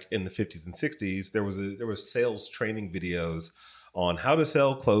about, like, in the 50s and 60s, there was sales training videos on how to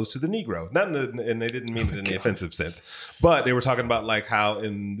sell clothes to the Negro. And they didn't mean it in the offensive sense, but they were talking about, like, how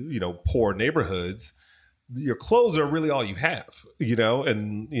in, poor neighborhoods, your clothes are really all you have,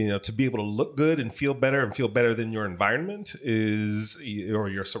 and, to be able to look good and feel better than your environment or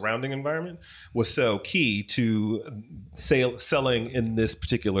your surrounding environment was so key to selling in this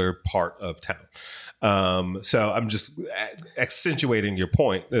particular part of town. So I'm just accentuating your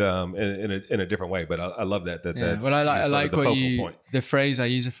point in a different way, but I love that. That's well, I like the what focal point. The phrase, I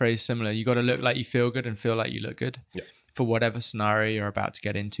use a phrase similar. You got to look like you feel good and feel like you look good for whatever scenario you're about to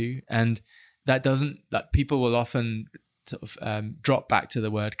get into. And that doesn't, like, people will often sort of drop back to the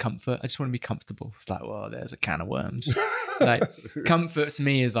word comfort. I just want to be comfortable. It's like, well, there's a can of worms. Like, comfort to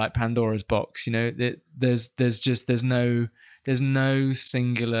me is like Pandora's box. There's no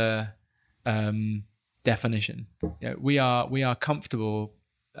singular definition. We are comfortable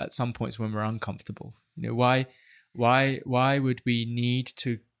at some points when we're uncomfortable. Why would we need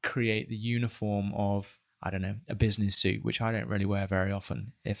to create the uniform of, I don't know, a business suit, which I don't really wear very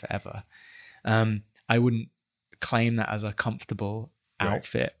often, if ever. I wouldn't claim that as a comfortable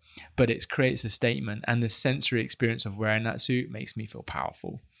outfit, but it creates a statement, and the sensory experience of wearing that suit makes me feel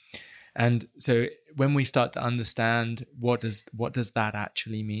powerful. And so when we start to understand what does that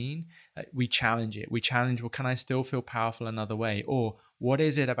actually mean, we challenge it. We challenge, well, can I still feel powerful another way? Or what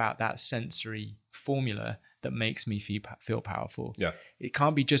is it about that sensory formula that makes me feel powerful? Yeah. It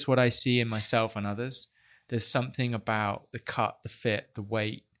can't be just what I see in myself and others. There's something about the cut, the fit, the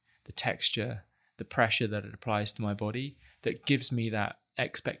weight, the texture, the pressure that it applies to my body that gives me that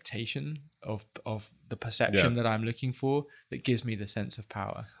expectation of the perception that I'm looking for, that gives me the sense of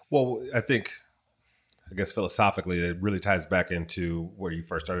power. Well, I guess philosophically, it really ties back into where you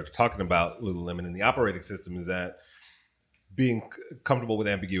first started talking about Lululemon and the operating system, is that being comfortable with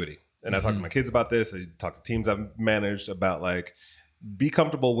ambiguity. And I talk to my kids about this. I talk to teams I've managed about, like, be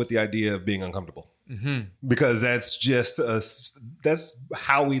comfortable with the idea of being uncomfortable. Because that's just that's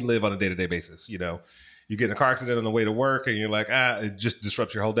how we live on a day-to-day basis. You get in a car accident on the way to work and you're like, it just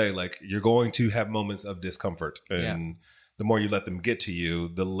disrupts your whole day. Like, you're going to have moments of discomfort, and the more you let them get to you,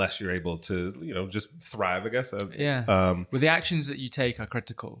 the less you're able to, just thrive, I guess. Well, the actions that you take are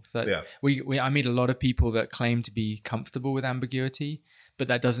critical. So I meet a lot of people that claim to be comfortable with ambiguity, but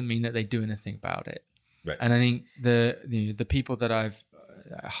that doesn't mean that they do anything about it. Right. And I think the people that I've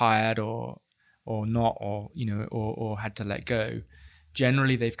hired or not, or had to let go,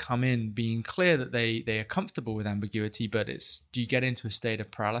 generally they've come in being clear that they are comfortable with ambiguity, but do you get into a state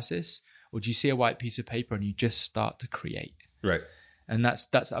of paralysis, or do you see a white piece of paper and you just start to create? Right. And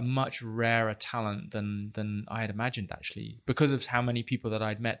that's a much rarer talent than I had imagined, actually, because of how many people that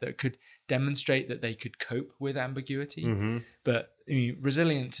I'd met that could demonstrate that they could cope with ambiguity. But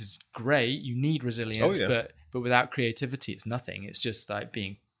resilience is great. You need resilience, but without creativity, it's nothing. It's just like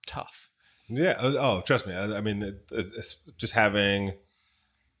being tough. Yeah. Oh, trust me. I mean, it's just having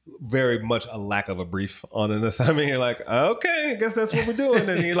very much a lack of a brief on an assignment. You're like, okay, I guess that's what we're doing.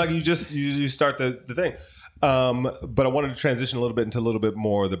 And you're like, you start the thing. But I wanted to transition a little bit into a little bit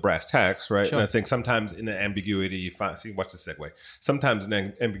more of the brass tacks, right? Sure. And I think sometimes in the ambiguity, you find, see, watch the segue. Sometimes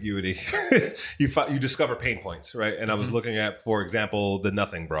in ambiguity, you discover pain points, right? And I was looking at, for example, the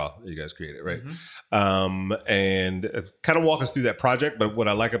nothing bra that you guys created, right? And kind of walk us through that project. But what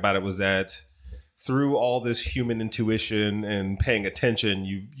I like about it was that through all this human intuition and paying attention,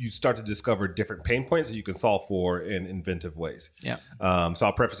 you start to discover different pain points that you can solve for in inventive ways. Yeah. So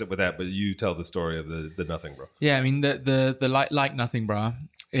I'll preface it with that, but you tell the story of the nothing bra. Yeah, I mean the like nothing bra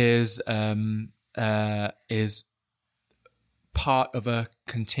is part of a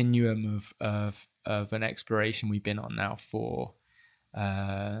continuum of an exploration we've been on now for.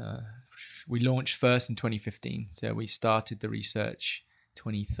 We launched first in 2015, so we started the research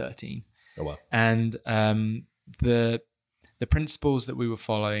 2013. Oh wow! And the principles that we were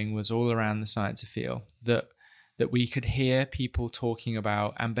following was all around the science of feel, that we could hear people talking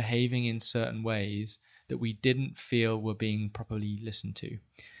about and behaving in certain ways that we didn't feel were being properly listened to.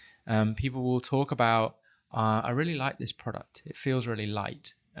 People will talk about, I really like this product. It feels really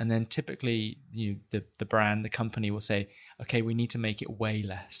light. And then typically the brand, the company will say, okay, we need to make it weigh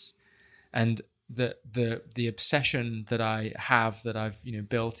less. And the obsession that I have, that I've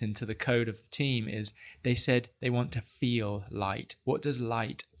built into the code of the team, is they said they want to feel light. What does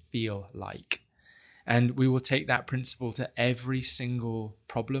light feel like? And we will take that principle to every single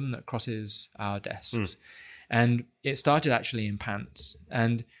problem that crosses our desks. And it started actually in pants.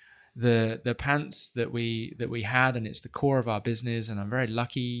 And the pants that we had, and it's the core of our business. And I'm very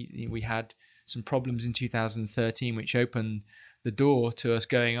lucky we had some problems in 2013, which opened the door to us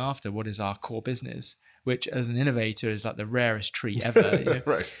going after what is our core business, which as an innovator is like the rarest treat ever.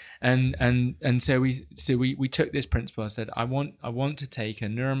 Right. And so we took this principle and said, I want to take a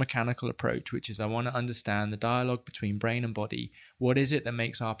neuromechanical approach, which is I want to understand the dialogue between brain and body. What is it that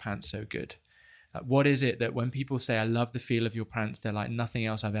makes our pants so good? What is it that when people say, I love the feel of your pants, they're like nothing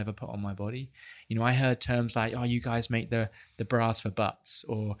else I've ever put on my body? I heard terms like, oh, you guys make the bras for butts,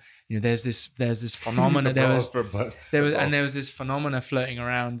 or, there's this phenomena. There was this phenomena floating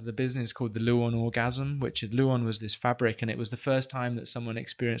around the business called the Luon orgasm, which is Luon was this fabric, and it was the first time that someone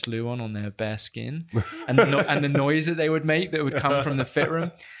experienced Luon on their bare skin, and the noise that they would make that would come from the fit room.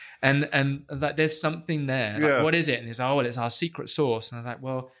 And I was like, there's something there. Like, what is it? And he's like, oh, well, it's our secret sauce. And I was like,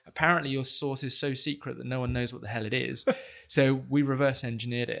 well, apparently your sauce is so secret that no one knows what the hell it is. So we reverse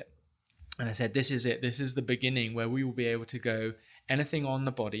engineered it. And I said, this is it. This is the beginning where we will be able to go anything on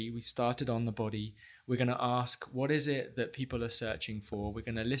the body. We started on the body. We're going to ask, what is it that people are searching for? We're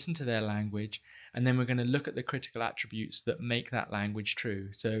going to listen to their language. And then we're going to look at the critical attributes that make that language true.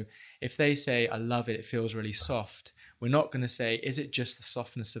 So if they say, I love it, it feels really soft, we're not going to say, is it just the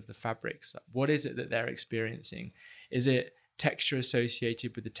softness of the fabrics? What is it that they're experiencing? Is it texture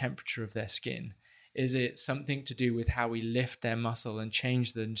associated with the temperature of their skin? Is it something to do with how we lift their muscle and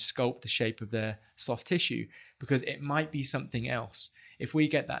change and sculpt the shape of their soft tissue? Because it might be something else. If we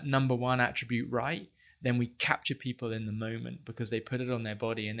get that number one attribute right, then we capture people in the moment because they put it on their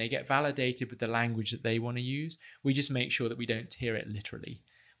body and they get validated with the language that they want to use. We just make sure that we don't hear it literally.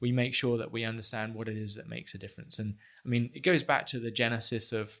 We make sure that we understand what it is that makes a difference. And I mean, it goes back to the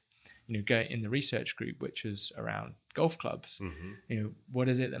genesis of, going in the research group, which was around golf clubs. What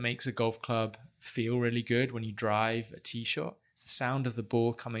is it that makes a golf club feel really good when you drive a tee shot? It's the sound of the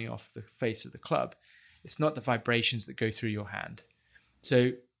ball coming off the face of the club. It's not the vibrations that go through your hand.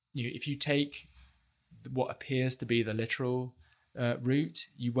 So, if you take what appears to be the literal route,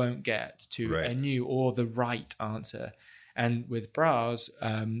 you won't get to a new or the right answer. And with bras,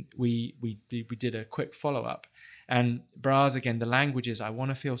 we did a quick follow-up. And bras, again, the language is, I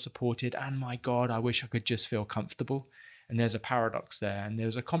want to feel supported, and my God, I wish I could just feel comfortable. And there's a paradox there. And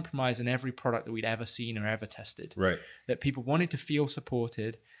there's a compromise in every product that we'd ever seen or ever tested. Right. That people wanted to feel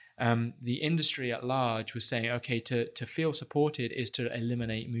supported. The industry at large was saying, okay, to feel supported is to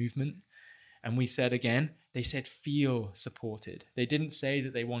eliminate movement. And we said again, they said feel supported. They didn't say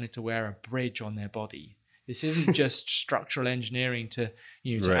that they wanted to wear a bridge on their body. This isn't just structural engineering to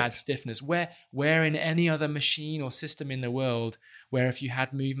add stiffness. Where in any other machine or system in the world, where if you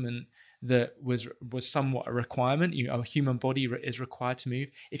had movement that was somewhat a requirement, a human body is required to move.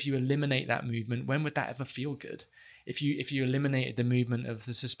 If you eliminate that movement, when would that ever feel good? If you eliminated the movement of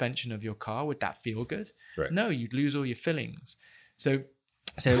the suspension of your car, would that feel good? Right. No, you'd lose all your fillings. So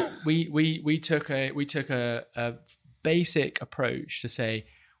we took a basic approach to say,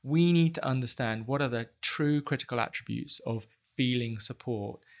 we need to understand what are the true critical attributes of feeling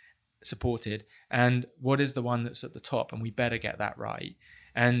supported, and what is the one that's at the top, and we better get that right.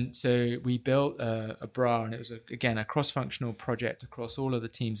 And so we built a bra, and it was again a cross-functional project across all of the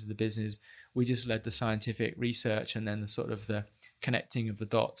teams of the business. We just led the scientific research, and then the sort of the connecting of the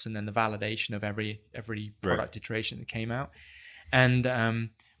dots, and then the validation of every product iteration that came out. And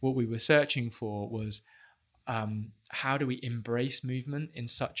what we were searching for was how do we embrace movement in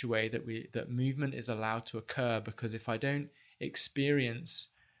such a way that movement is allowed to occur? Because if I don't experience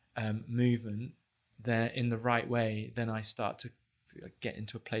movement there in the right way, then I start to get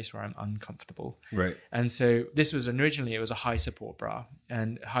into a place where I'm uncomfortable. Right. And so this was originally, it was a high support bra,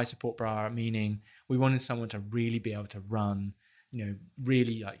 and high support bra meaning we wanted someone to really be able to run,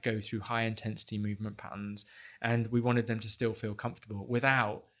 really like go through high intensity movement patterns. And we wanted them to still feel comfortable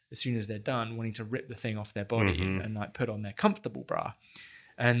without, as soon as they're done, wanting to rip the thing off their body and like put on their comfortable bra.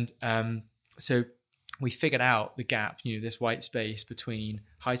 And so we figured out the gap, this white space between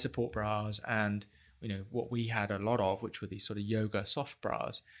high support bras and what we had a lot of, which were these sort of yoga soft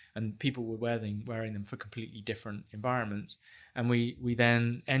bras, and people were wearing them for completely different environments. And we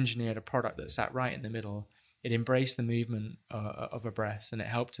then engineered a product that sat right in the middle. It embraced the movement of a breast, and it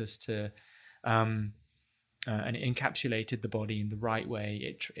helped us to, and it encapsulated the body in the right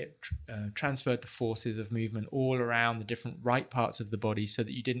way. It transferred the forces of movement all around the different right parts of the body, so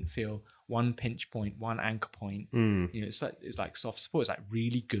that you didn't feel one pinch point, one anchor point. It's like soft support. It's like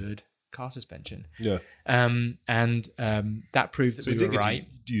really good car suspension. Yeah. And that proved that we were right.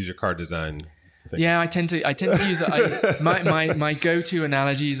 To use your car design thing. Yeah, I tend to use my go-to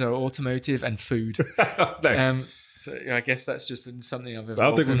analogies are automotive and food. Nice. So I guess that's just something I've. I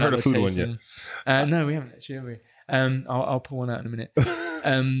don't think we've heard a food one yet. No, we haven't actually, have we? I'll pull one out in a minute.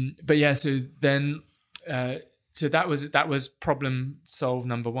 But yeah, so then, so that was problem solved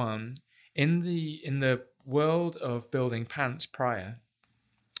number one. In the world of building pants prior,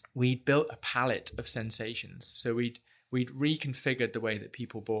 we'd built a palette of sensations. So we'd reconfigured the way that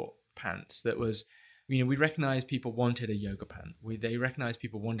people bought pants. That was, we recognized people wanted a yoga pant. They recognized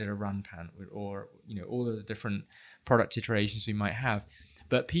people wanted a run pant, or all of the different product iterations we might have.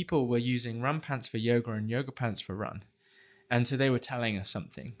 But people were using run pants for yoga and yoga pants for run. And so they were telling us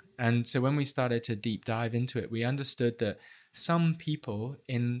something. And so when we started to deep dive into it, we understood that some people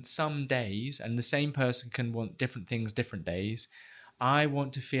in some days, and the same person can want different things different days. I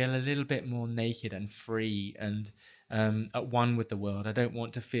want to feel a little bit more naked and free and at one with the world. I don't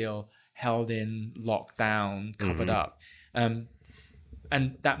want to feel held in, locked down, covered up. And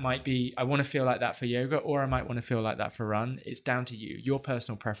that might be, I want to feel like that for yoga, or I might want to feel like that for run. It's down to you. Your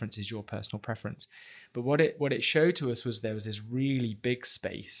personal preference is your personal preference. But what it showed to us was there was this really big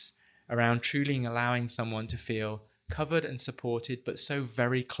space around truly allowing someone to feel covered and supported, but so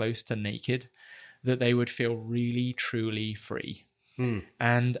very close to naked that they would feel really, truly free.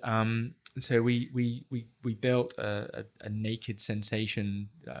 And so we built a naked sensation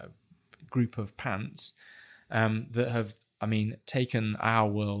group of pants that have, taken our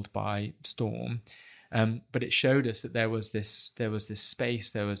world by storm. But it showed us that there was this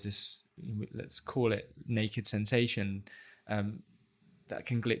space, there was this, let's call it naked sensation, that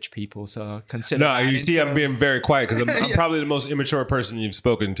can glitch people. So consider. No, you see, I'm being very quiet because I'm probably the most immature person you've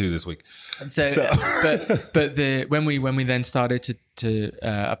spoken to this week. But when we then started to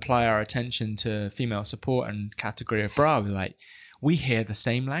apply our attention to female support and category of bra, we're like, we hear the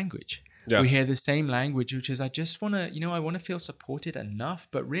same language. Yeah. We hear the same language, which is I just want to, I want to feel supported enough,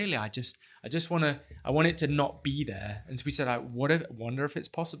 but really I want it to not be there. And so we said, I wonder if it's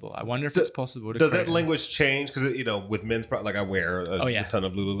possible. I wonder if it's possible. Does that language change? Because, with men's, like I wear a ton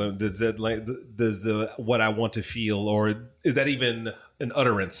of Lululemon. Does what I want to feel, or is that even an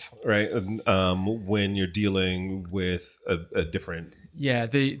utterance, right? When you're dealing with a different. Yeah.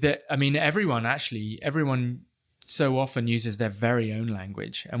 Everyone so often uses their very own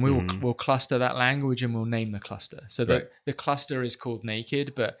language, and we'll cluster that language and we'll name the cluster. So the cluster is called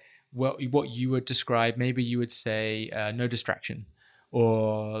naked, but what you would describe, maybe you would say no distraction,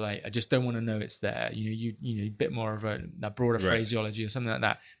 or like I just don't want to know it's there. You a bit more of a broader phraseology or something like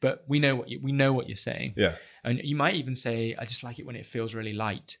that. But we know what you're saying. Yeah, and you might even say I just like it when it feels really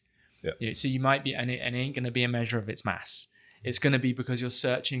light. Yeah. So you might be, and it ain't going to be a measure of its mass. It's going to be because you're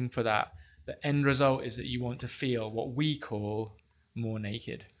searching for that. The end result is that you want to feel what we call more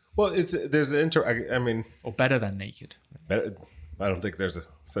naked. Well, or better than naked. Better. I don't think there's a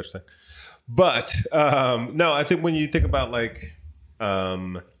such thing. But no, I think when you think about like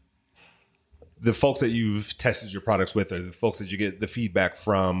the folks that you've tested your products with, or the folks that you get the feedback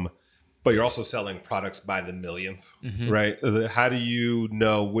from, but you're also selling products by the millions, right? How do you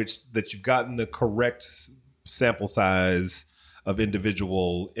know that you've gotten the correct sample size of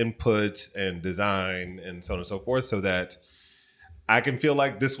individual input and design and so on and so forth, so that I can feel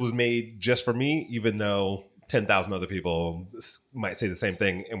like this was made just for me, even though 10,000 other people might say the same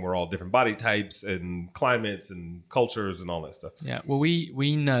thing, and we're all different body types and climates and cultures and all that stuff. Yeah, well,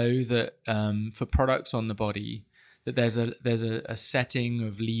 we know that for products on the body, that there's a setting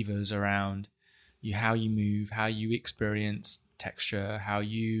of levers around you, how you move, how you experience texture, how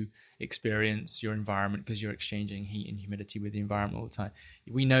you experience your environment, because you're exchanging heat and humidity with the environment all the time.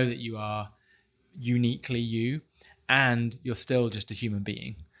 We know that you are uniquely you, and you're still just a human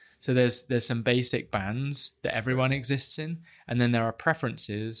being. So there's some basic bands that everyone exists in, and then there are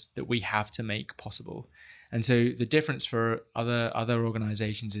preferences that we have to make possible. And so the difference for other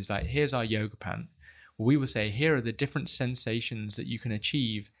organizations is like, here's our yoga pant. Well, we will say, here are the different sensations that you can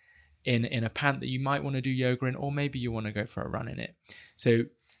achieve in a pant that you might want to do yoga in, or maybe you want to go for a run in it. So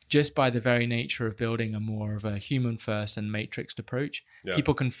just by the very nature of building a more of a human first and matrixed approach,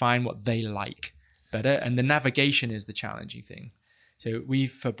 people can find what they like better. And the navigation is the challenging thing. So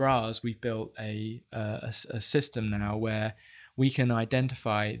for bras, we've built a system now where we can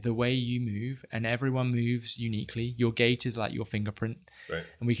identify the way you move, and everyone moves uniquely. Your gait is like your fingerprint. Right.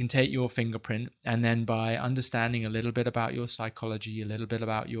 And we can take your fingerprint, and then by understanding a little bit about your psychology, a little bit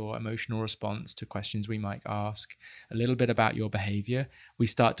about your emotional response to questions we might ask, a little bit about your behavior, we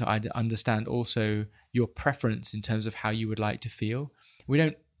start to understand also your preference in terms of how you would like to feel. We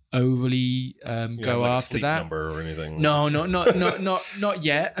don't overly go like after a sleep that number or anything. No, not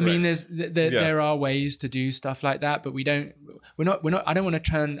yet. I mean, there are ways to do stuff like that, but we're not. I don't want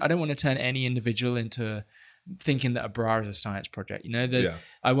to turn any individual into thinking that a bra is a science project.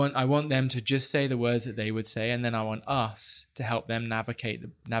 I want them to just say the words that they would say, and then I want us to help them navigate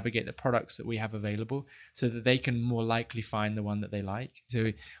the products that we have available, so that they can more likely find the one that they like.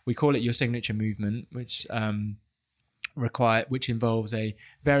 So we call it your signature movement, which involves a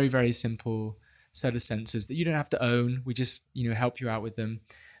very, very simple set of sensors that you don't have to own. We just help you out with them.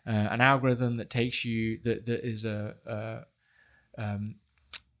 An algorithm that takes you that is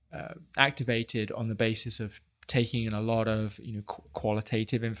activated on the basis of taking in a lot of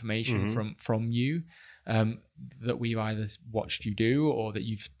qualitative information from you that we've either watched you do or that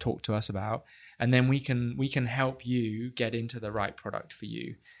you've talked to us about, and then we can help you get into the right product for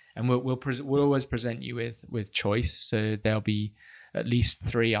you. And we'll always present you with choice. So there'll be at least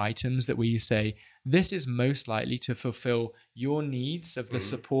 3 items that we say, this is most likely to fulfill your needs of the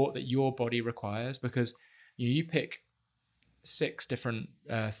support that your body requires, because you pick 6 different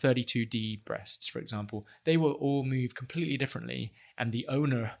 32D breasts, for example. They will all move completely differently, and the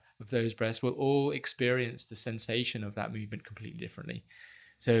owner of those breasts will all experience the sensation of that movement completely differently.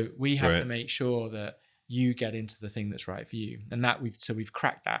 So we have to make sure that you get into the thing that's right for you, and that we've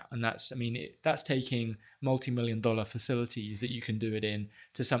cracked that. And that's taking multi-million-dollar facilities that you can do it in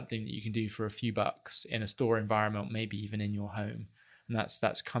to something that you can do for a few bucks in a store environment, maybe even in your home. And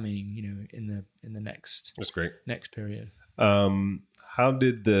that's coming, in the next. That's great. Next period. How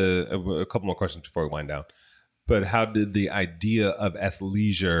did a couple more questions before we wind down? But how did the idea of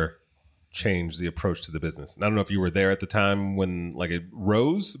athleisure change the approach to the business? And I don't know if you were there at the time when it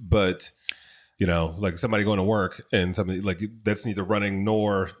rose, but like somebody going to work and somebody that's neither running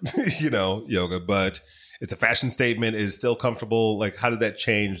nor, yoga, but it's a fashion statement. It is still comfortable. How did that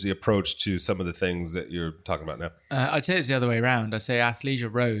change the approach to some of the things that you're talking about now? I'd say it's the other way around. I'd say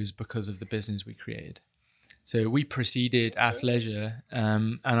athleisure rose because of the business we created. So we preceded athleisure,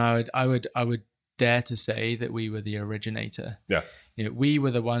 and I would dare to say that we were the originator. Yeah. We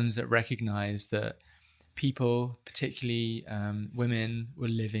were the ones that recognized that people, particularly women, were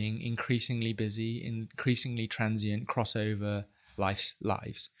living increasingly busy, increasingly transient, crossover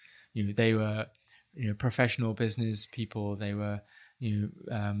lives. They were, professional business people. They were,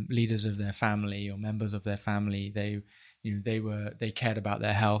 leaders of their family or members of their family. They cared about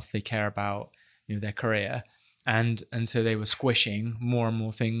their health. They care about, their career. And so they were squishing more and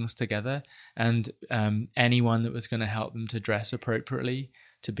more things together. And anyone that was going to help them to dress appropriately,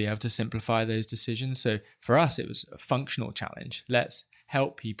 to be able to simplify those decisions. So for us, it was a functional challenge. Let's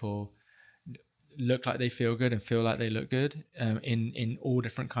help people look like they feel good and feel like they look good in all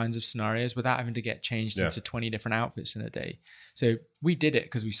different kinds of scenarios without having to get changed into 20 different outfits in a day. So we did it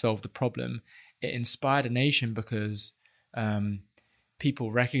because we solved the problem. It inspired a nation because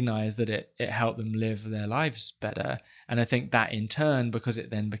people recognized that it helped them live their lives better. And I think that in turn, because it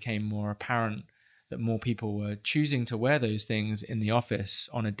then became more apparent that more people were choosing to wear those things in the office,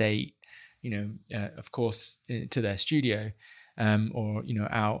 on a date, of course, to their studio, or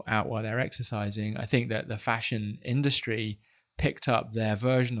out while they're exercising. I think that the fashion industry picked up their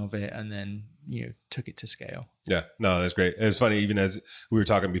version of it and then, took it to scale. Yeah, no, that's great. It's funny, even as we were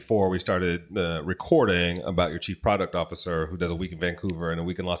talking before we started recording about your chief product officer who does a week in Vancouver and a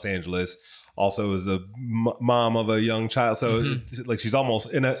week in Los Angeles, also is a mom of a young child. So it's like she's almost,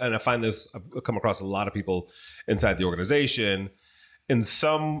 and I find this, I've come across a lot of people inside the organization, in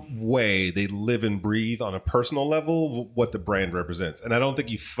some way they live and breathe on a personal level what the brand represents. And I don't think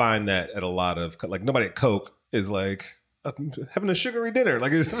you find that at a lot of, like nobody at Coke is like, I'm having a sugary dinner,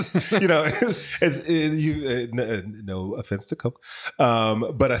 like it's, no offense to Coke,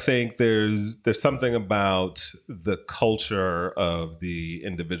 but I think there's something about the culture of the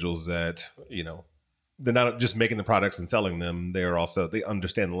individuals that they're not just making the products and selling them; they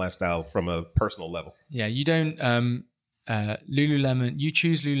understand the lifestyle from a personal level. Yeah, you don't Lululemon. You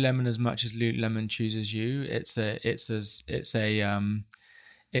choose Lululemon as much as Lululemon chooses you. It's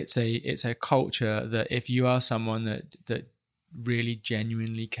a culture that if you are someone that really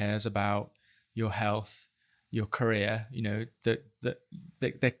genuinely cares about your health, your career, that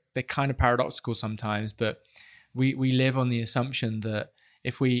they're kind of paradoxical sometimes, but we live on the assumption that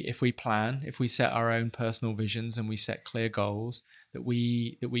if we plan, if we set our own personal visions and we set clear goals, that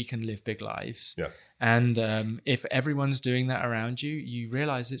we can live big lives. Yeah. And if everyone's doing that around you, you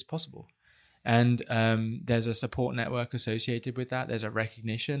realize it's possible. And there's a support network associated with that. There's a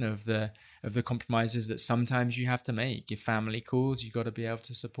recognition of the compromises that sometimes you have to make. If family calls, you've got to be able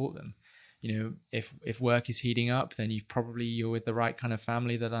to support them. If work is heating up, then you're with the right kind of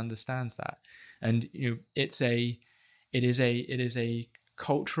family that understands that. And it is a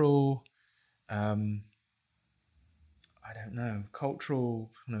cultural,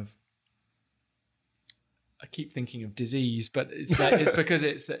 cultural kind of. I keep thinking of disease, but it's because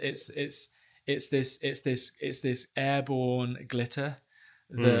it's this airborne glitter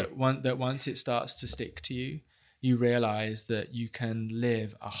that once it starts to stick to you, you realize that you can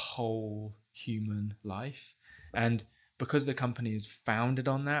live a whole human life. And because the company is founded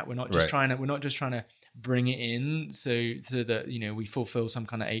on that, we're not just trying to bring it in so that we fulfill some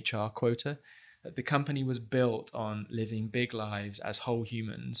kind of HR quota. The company was built on living big lives as whole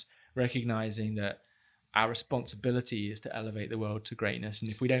humans, recognizing that our responsibility is to elevate the world to greatness.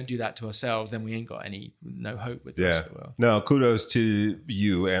 And if we don't do that to ourselves, then we ain't got no hope with the rest of the world. No, kudos to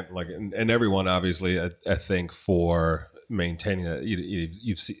you and everyone, obviously, I think, for maintaining that.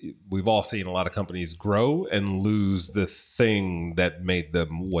 We've all seen a lot of companies grow and lose the thing that made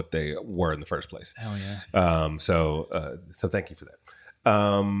them what they were in the first place. Hell yeah. So thank you for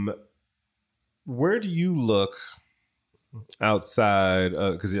that. Where do you look outside,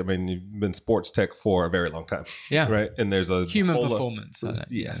 because you've been sports tech for a very long time, right? And there's a human performance,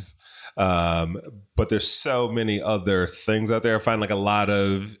 yes, but there's so many other things out there. I find like a lot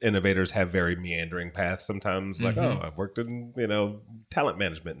of innovators have very meandering paths sometimes, like I've worked in talent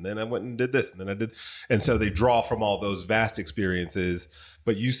management, and then I went and did this, and then I did, and so they draw from all those vast experiences.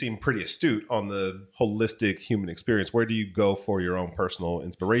 But you seem pretty astute on the holistic human experience. Where do you go for your own personal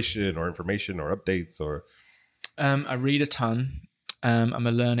inspiration or information or updates? Or I read a ton. I'm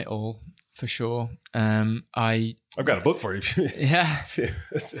a learn it all for sure. I've got a book for you. Yeah,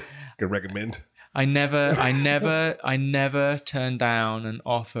 can recommend. I never turn down an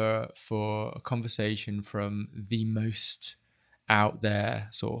offer for a conversation from the most out there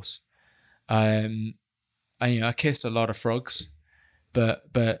source. I kiss a lot of frogs, but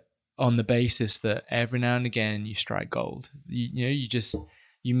on the basis that every now and again you strike gold.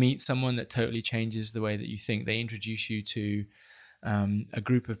 You meet someone that totally changes the way that you think. They introduce you to a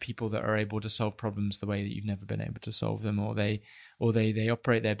group of people that are able to solve problems the way that you've never been able to solve them, or they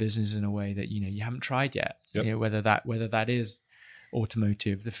operate their business in a way that you haven't tried yet. Yep. Whether that is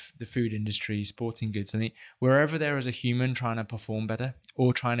automotive, the food industry, sporting goods. I mean, wherever there is a human trying to perform better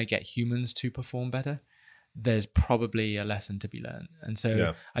or trying to get humans to perform better, there's probably a lesson to be learned. And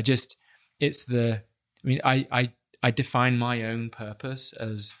so I define my own purpose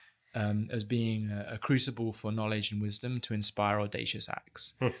as being a crucible for knowledge and wisdom to inspire audacious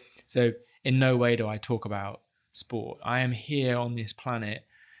acts. So in no way do I talk about sport. I am here on this planet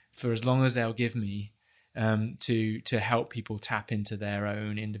for as long as they'll give me to help people tap into their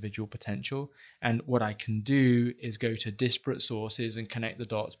own individual potential. And what I can do is go to disparate sources and connect the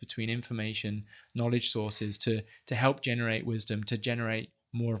dots between information, knowledge sources to help generate wisdom, to generate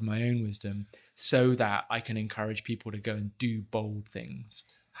more of my own wisdom, so that I can encourage people to go and do bold things.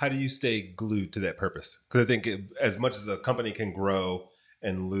 How do you stay glued to that purpose? Because I think as much as a company can grow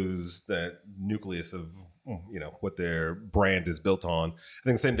and lose that nucleus of what their brand is built on, I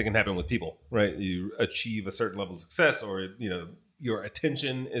think the same thing can happen with people, right? You achieve a certain level of success, or your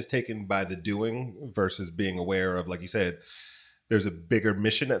attention is taken by the doing versus being aware of, like you said, there's a bigger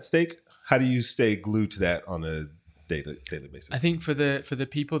mission at stake. How do you stay glued to that on a daily basis? I think for the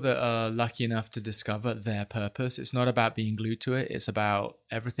people that are lucky enough to discover their purpose, it's not about being glued to it. It's about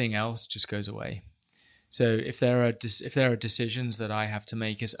everything else just goes away. So if there are decisions that I have to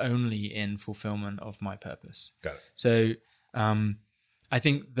make, it's only in fulfillment of my purpose. Got it. So I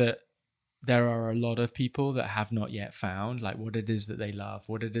think that there are a lot of people that have not yet found like what it is that they love,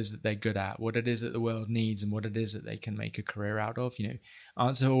 what it is that they're good at, what it is that the world needs, and what it is that they can make a career out of.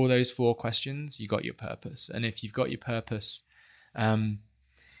 Answer all those 4 questions, you got your purpose. And if you've got your purpose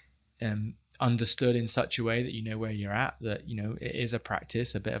understood in such a way that you know where you're at, that it is a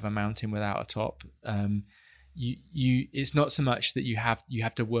practice, a bit of a mountain without a top. It's not so much that you have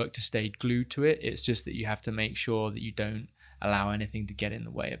to work to stay glued to it. It's just that you have to make sure that you don't allow anything to get in the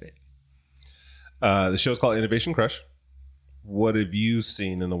way of it. The show's called Innovation Crush. What have you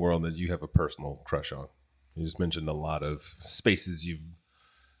seen in the world that you have a personal crush on? You just mentioned a lot of spaces you've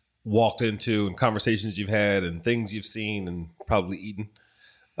walked into and conversations you've had and things you've seen and probably eaten.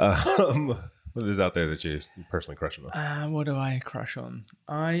 What is out there that you personally crush on? What do I crush on?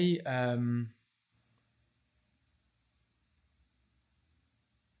 I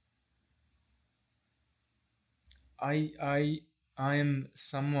am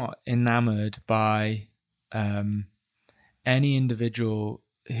somewhat enamored by any individual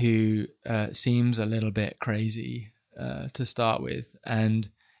who seems a little bit crazy to start with and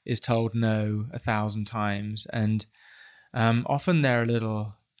is told no 1,000 times. And often they're a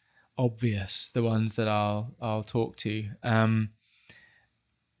little obvious, the ones that I'll talk to,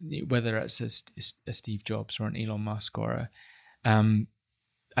 whether it's a Steve Jobs or an Elon Musk or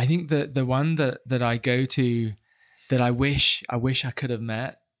I think that the one that I go to that I wish I could have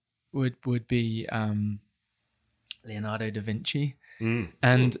met would be Leonardo da Vinci.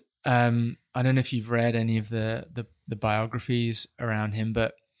 And I don't know if you've read any of the biographies around him,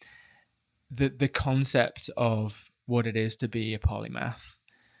 but the concept of what it is to be a polymath,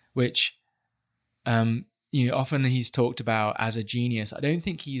 which often he's talked about as a genius. I don't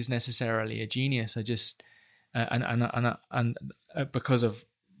think he's necessarily a genius. I just and because of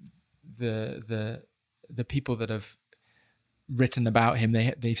the people that have written about him,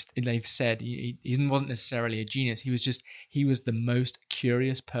 they've said he wasn't necessarily a genius. He was the most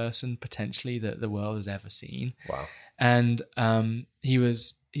curious person potentially that the world has ever seen. Wow. And he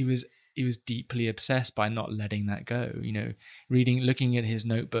was deeply obsessed by not letting that go. Looking at his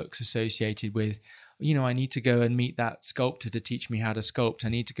notebooks associated with, I need to go and meet that sculptor to teach me how to sculpt. I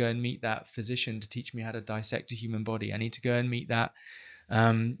need to go and meet that physician to teach me how to dissect a human body. I need to go and meet that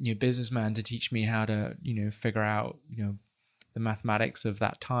businessman to teach me how to figure out the mathematics of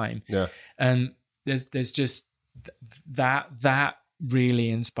that time. Yeah. And there's just that really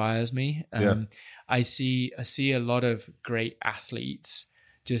inspires me. I see a lot of great athletes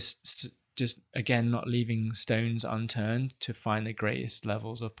just again not leaving stones unturned to find the greatest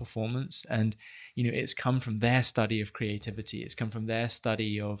levels of performance. And it's come from their study of creativity. It's come from their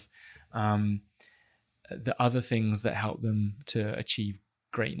study of the other things that help them to achieve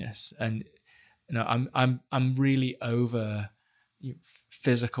greatness. And I'm really over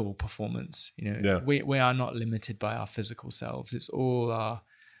physical performance. We are not limited by our physical selves. It's all our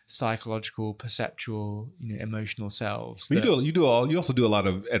psychological, perceptual, emotional selves. You also do a lot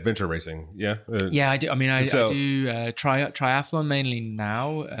of adventure racing. Yeah. I do. I mean, I do triathlon mainly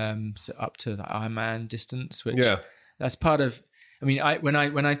now, so up to the Ironman distance, which that's part of. I mean, when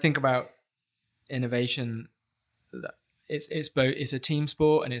I think about innovation, it's both. It's a team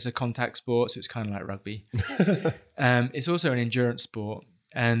sport and it's a contact sport, so it's kind of like rugby. It's also an endurance sport,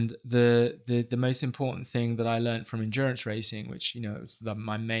 and the most important thing that I learned from endurance racing, which is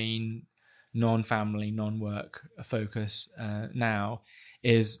my main non-family, non-work focus now,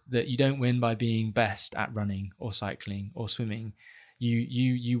 is that you don't win by being best at running or cycling or swimming.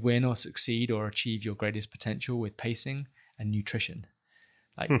 You win or succeed or achieve your greatest potential with pacing and nutrition.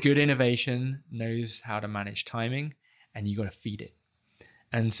 Like good innovation knows how to manage timing, and you got to feed it.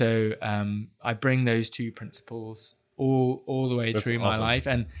 And so I bring those 2 principles all the way through my life.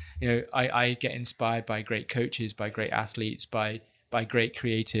 And I get inspired by great coaches, by great athletes, by great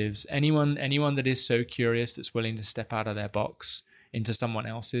creatives. Anyone that is so curious, that's willing to step out of their box into someone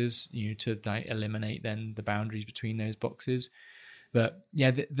else's, to eliminate then the boundaries between those boxes. But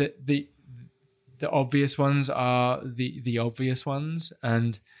yeah, the obvious ones are the obvious ones.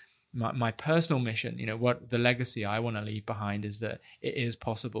 And my personal mission, what the legacy I want to leave behind is that it is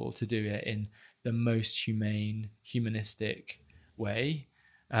possible to do it in the most humane, humanistic way,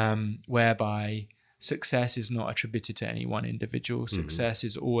 whereby success is not attributed to any one individual. Success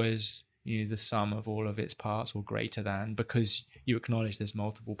is always the sum of all of its parts or greater than, because you acknowledge there's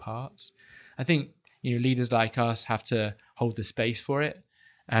multiple parts. I think, leaders like us have to hold the space for it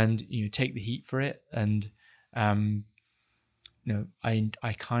and, take the heat for it. And, I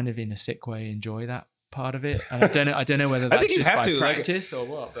kind of in a sick way enjoy that part of it. And I don't know whether that's just by practice or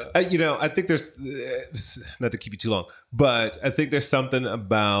what. But. I think there's, not to keep you too long, but I think there's something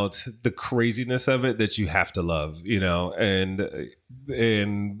about the craziness of it that you have to love, and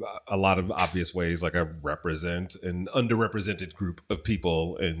in a lot of obvious ways, like I represent an underrepresented group of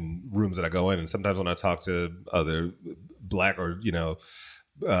people in rooms that I go in. And sometimes when I talk to other Black or,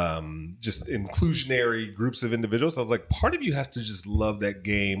 just inclusionary groups of individuals, I was like, part of you has to just love that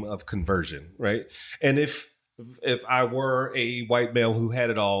game of conversion, right? And if I were a white male who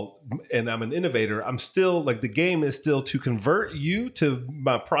had it all and I'm an innovator, I'm still like, the game is still to convert you to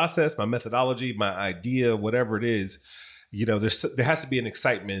my process, my methodology, my idea, whatever it is. There has to be an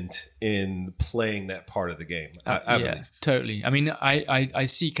excitement in playing that part of the game. I believe. Totally. I mean, I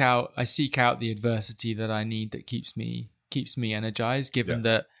seek out the adversity that I need that keeps me energized, given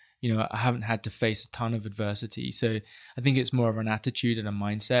that I haven't had to face a ton of adversity. So I think it's more of an attitude and a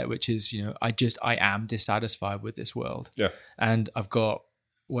mindset, which is I am dissatisfied with this world, and I've got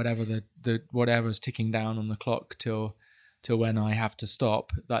whatever's ticking down on the clock till when I have to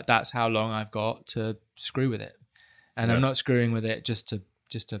stop. That's how long I've got to screw with it, and I'm not screwing with it just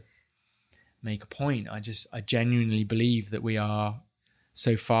to make a point. I genuinely believe that we are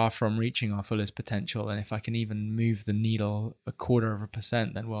so far from reaching our fullest potential, and if I can even move the needle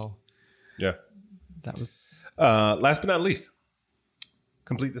 0.25%, then that was. Last but not least,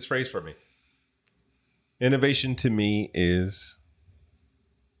 complete this phrase for me. Innovation to me is.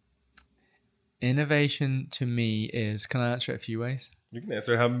 Can I answer it a few ways? You can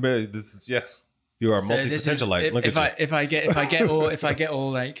answer how many. This is yes. You are multi-potentialite. Look at you. If I get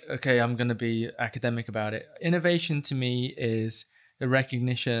all like, okay, I'm going to be academic about it. Innovation to me is the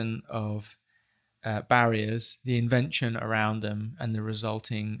recognition of barriers, the invention around them, and the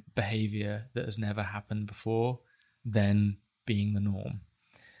resulting behavior that has never happened before, then being the norm.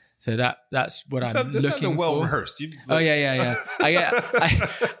 So that's what I'm looking for. Well rehearsed. Oh yeah.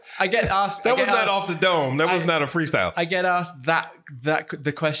 I get asked. That was not off the dome. That was not a freestyle. I get asked that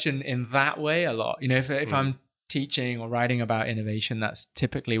the question in that way a lot. If I'm teaching or writing about innovation, that's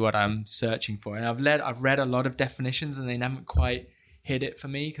typically what I'm searching for. And I've read a lot of definitions, and they haven't quite hit it for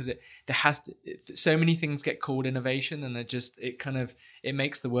me, because so many things get called innovation, and it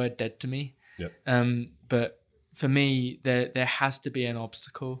makes the word dead to me. Yep. But for me, there has to be an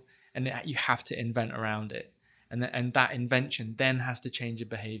obstacle, and you have to invent around it, and that invention then has to change your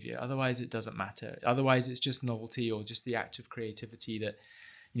behavior. Otherwise, it doesn't matter. Otherwise, it's just novelty or just the act of creativity. That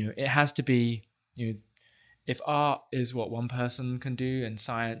it has to be. If art is what one person can do, and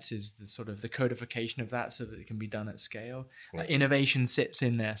science is the sort of the codification of that so that it can be done at scale, innovation sits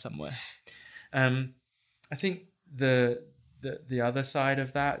in there somewhere. I think the other side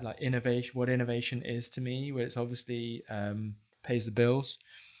of that, like innovation, what innovation is to me, where it's obviously pays the bills,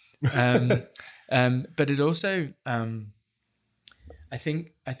 but it also, I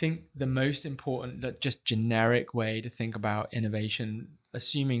think the most important, just generic way to think about innovation,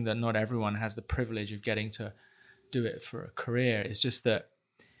 assuming that not everyone has the privilege of getting to do it for a career, is just that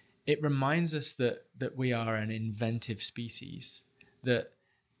it reminds us that we are an inventive species, that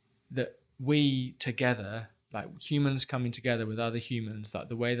we together, like humans coming together with other humans, like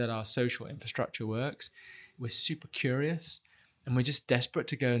the way that our social infrastructure works, we're super curious, and we're just desperate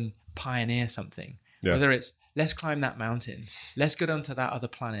to go and pioneer something. Whether it's let's climb that mountain, let's go down to that other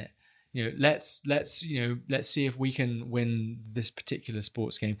planet, let's see if we can win this particular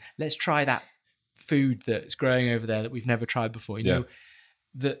sports game. Let's try that food that's growing over there that we've never tried before.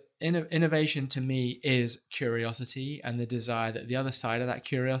 The innovation to me is curiosity, and the desire that the other side of that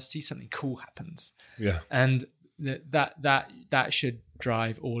curiosity, something cool happens. And that should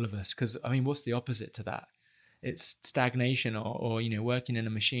drive all of us, because what's the opposite to that? It's stagnation, or working in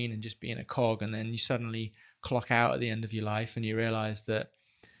a machine and just being a cog, and then you suddenly clock out at the end of your life and you realize that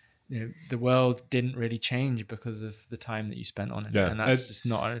the world didn't really change because of the time that you spent on it. And that's just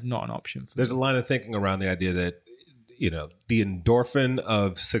not an option for There's me. a line of thinking around the idea that the endorphin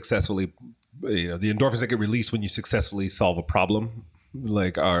of successfully, the endorphins that get released when you successfully solve a problem,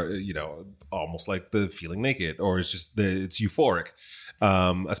 like are almost like the feeling naked, or it's euphoric.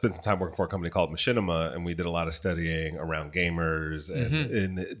 I spent some time working for a company called Machinima, and we did a lot of studying around gamers,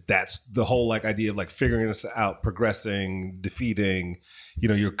 and that's the whole idea of figuring this out, progressing, defeating.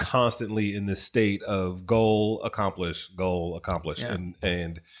 You're constantly in this state of goal accomplish, yeah.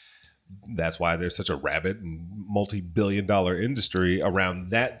 and that's why there's such a rabid and multi-billion-dollar industry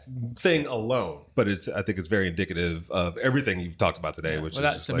around that thing alone. But I think it's very indicative of everything you've talked about today. Yeah. Which well,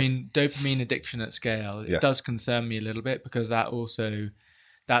 is that's, I mean, dopamine addiction at scale. It does concern me a little bit because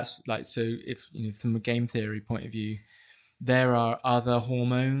that's like, so if, you know, from a game theory point of view, there are other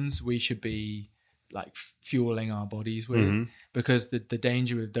hormones we should be like fueling our bodies with, because the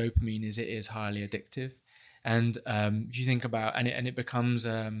danger with dopamine is it is highly addictive. And if you think about, and it becomes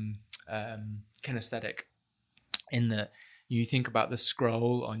kinesthetic, in that you think about the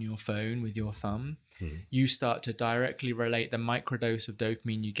scroll on your phone with your thumb, you start to directly relate the microdose of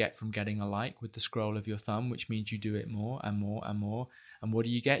dopamine you get from getting a like with the scroll of your thumb, which means you do it more and more and more. And what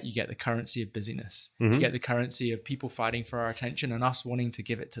do? You get the currency of busyness. You get the currency of people fighting for our attention and us wanting to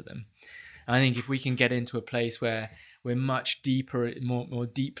give it to them. And I think if we can get into a place where we're much deeper, more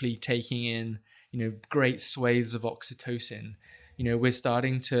deeply taking in, you know, great swathes of oxytocin, you know, we're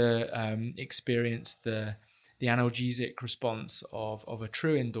starting to experience the analgesic response of a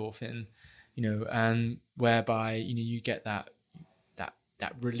true endorphin, you know, and whereby, you know, you get that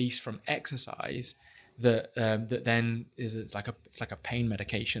release from exercise that then it's like a pain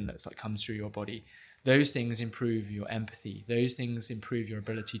medication that's like comes through your body. Those things improve your empathy. Those things improve your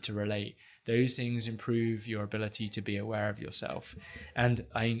ability to relate. Those things improve your ability to be aware of yourself. And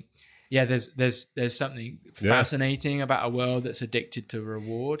there's something fascinating about a world that's addicted to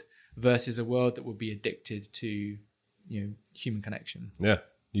reward versus a world that will be addicted to, you know, human connection. Yeah,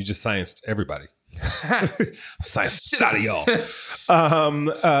 you just scienced everybody. Science shit out of y'all.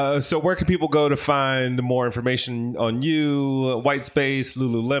 So where can people go to find more information on you? White Space,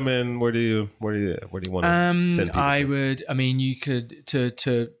 Lululemon. Where do you want to send people? You could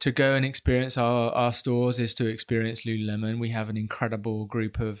to go and experience our stores is to experience Lululemon. We have an incredible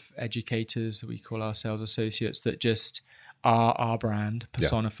group of educators that we call ourselves associates that just are our brand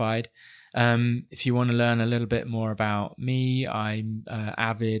personified. If you want to learn a little bit more about me, I'm an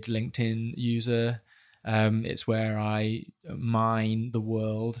avid LinkedIn user. It's where I mine the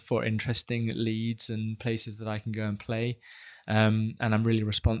world for interesting leads and places that I can go and play. And I'm really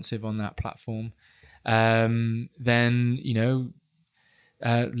responsive on that platform. Then, you know,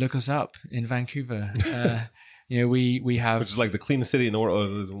 look us up in Vancouver. You know, we have, which is like the cleanest city in the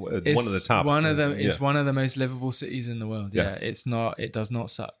world. One of the top. It's one of the most livable cities in the world. Yeah, it's not. It does not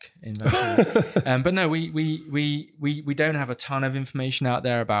suck in Vancouver. But no, we don't have a ton of information out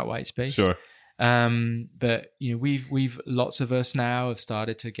there about White Space. Sure. But you know, we've lots of us now have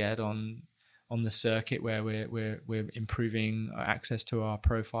started to get on the circuit where we're improving access to our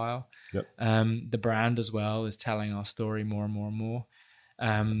profile. Yep. The brand as well is telling our story more and more and more.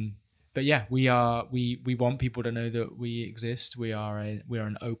 But yeah, we want people to know that we exist. We are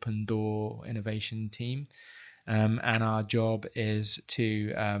an open door innovation team, and our job is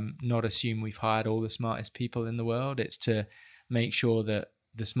to not assume we've hired all the smartest people in the world. It's to make sure that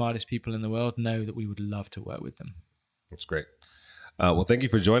the smartest people in the world know that we would love to work with them. That's great. Well, thank you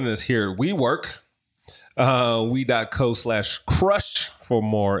for joining us here at WeWork. We.co/crush for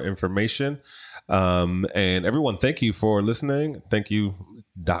more information. And everyone, thank you for listening. Thank you.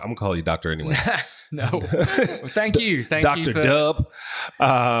 I'm going to call you doctor anyway. No. Well, thank you. Thank Dr. you. Dub.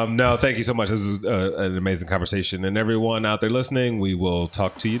 No, thank you so much. This was an amazing conversation. And everyone out there listening, we will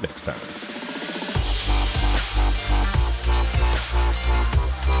talk to you next time.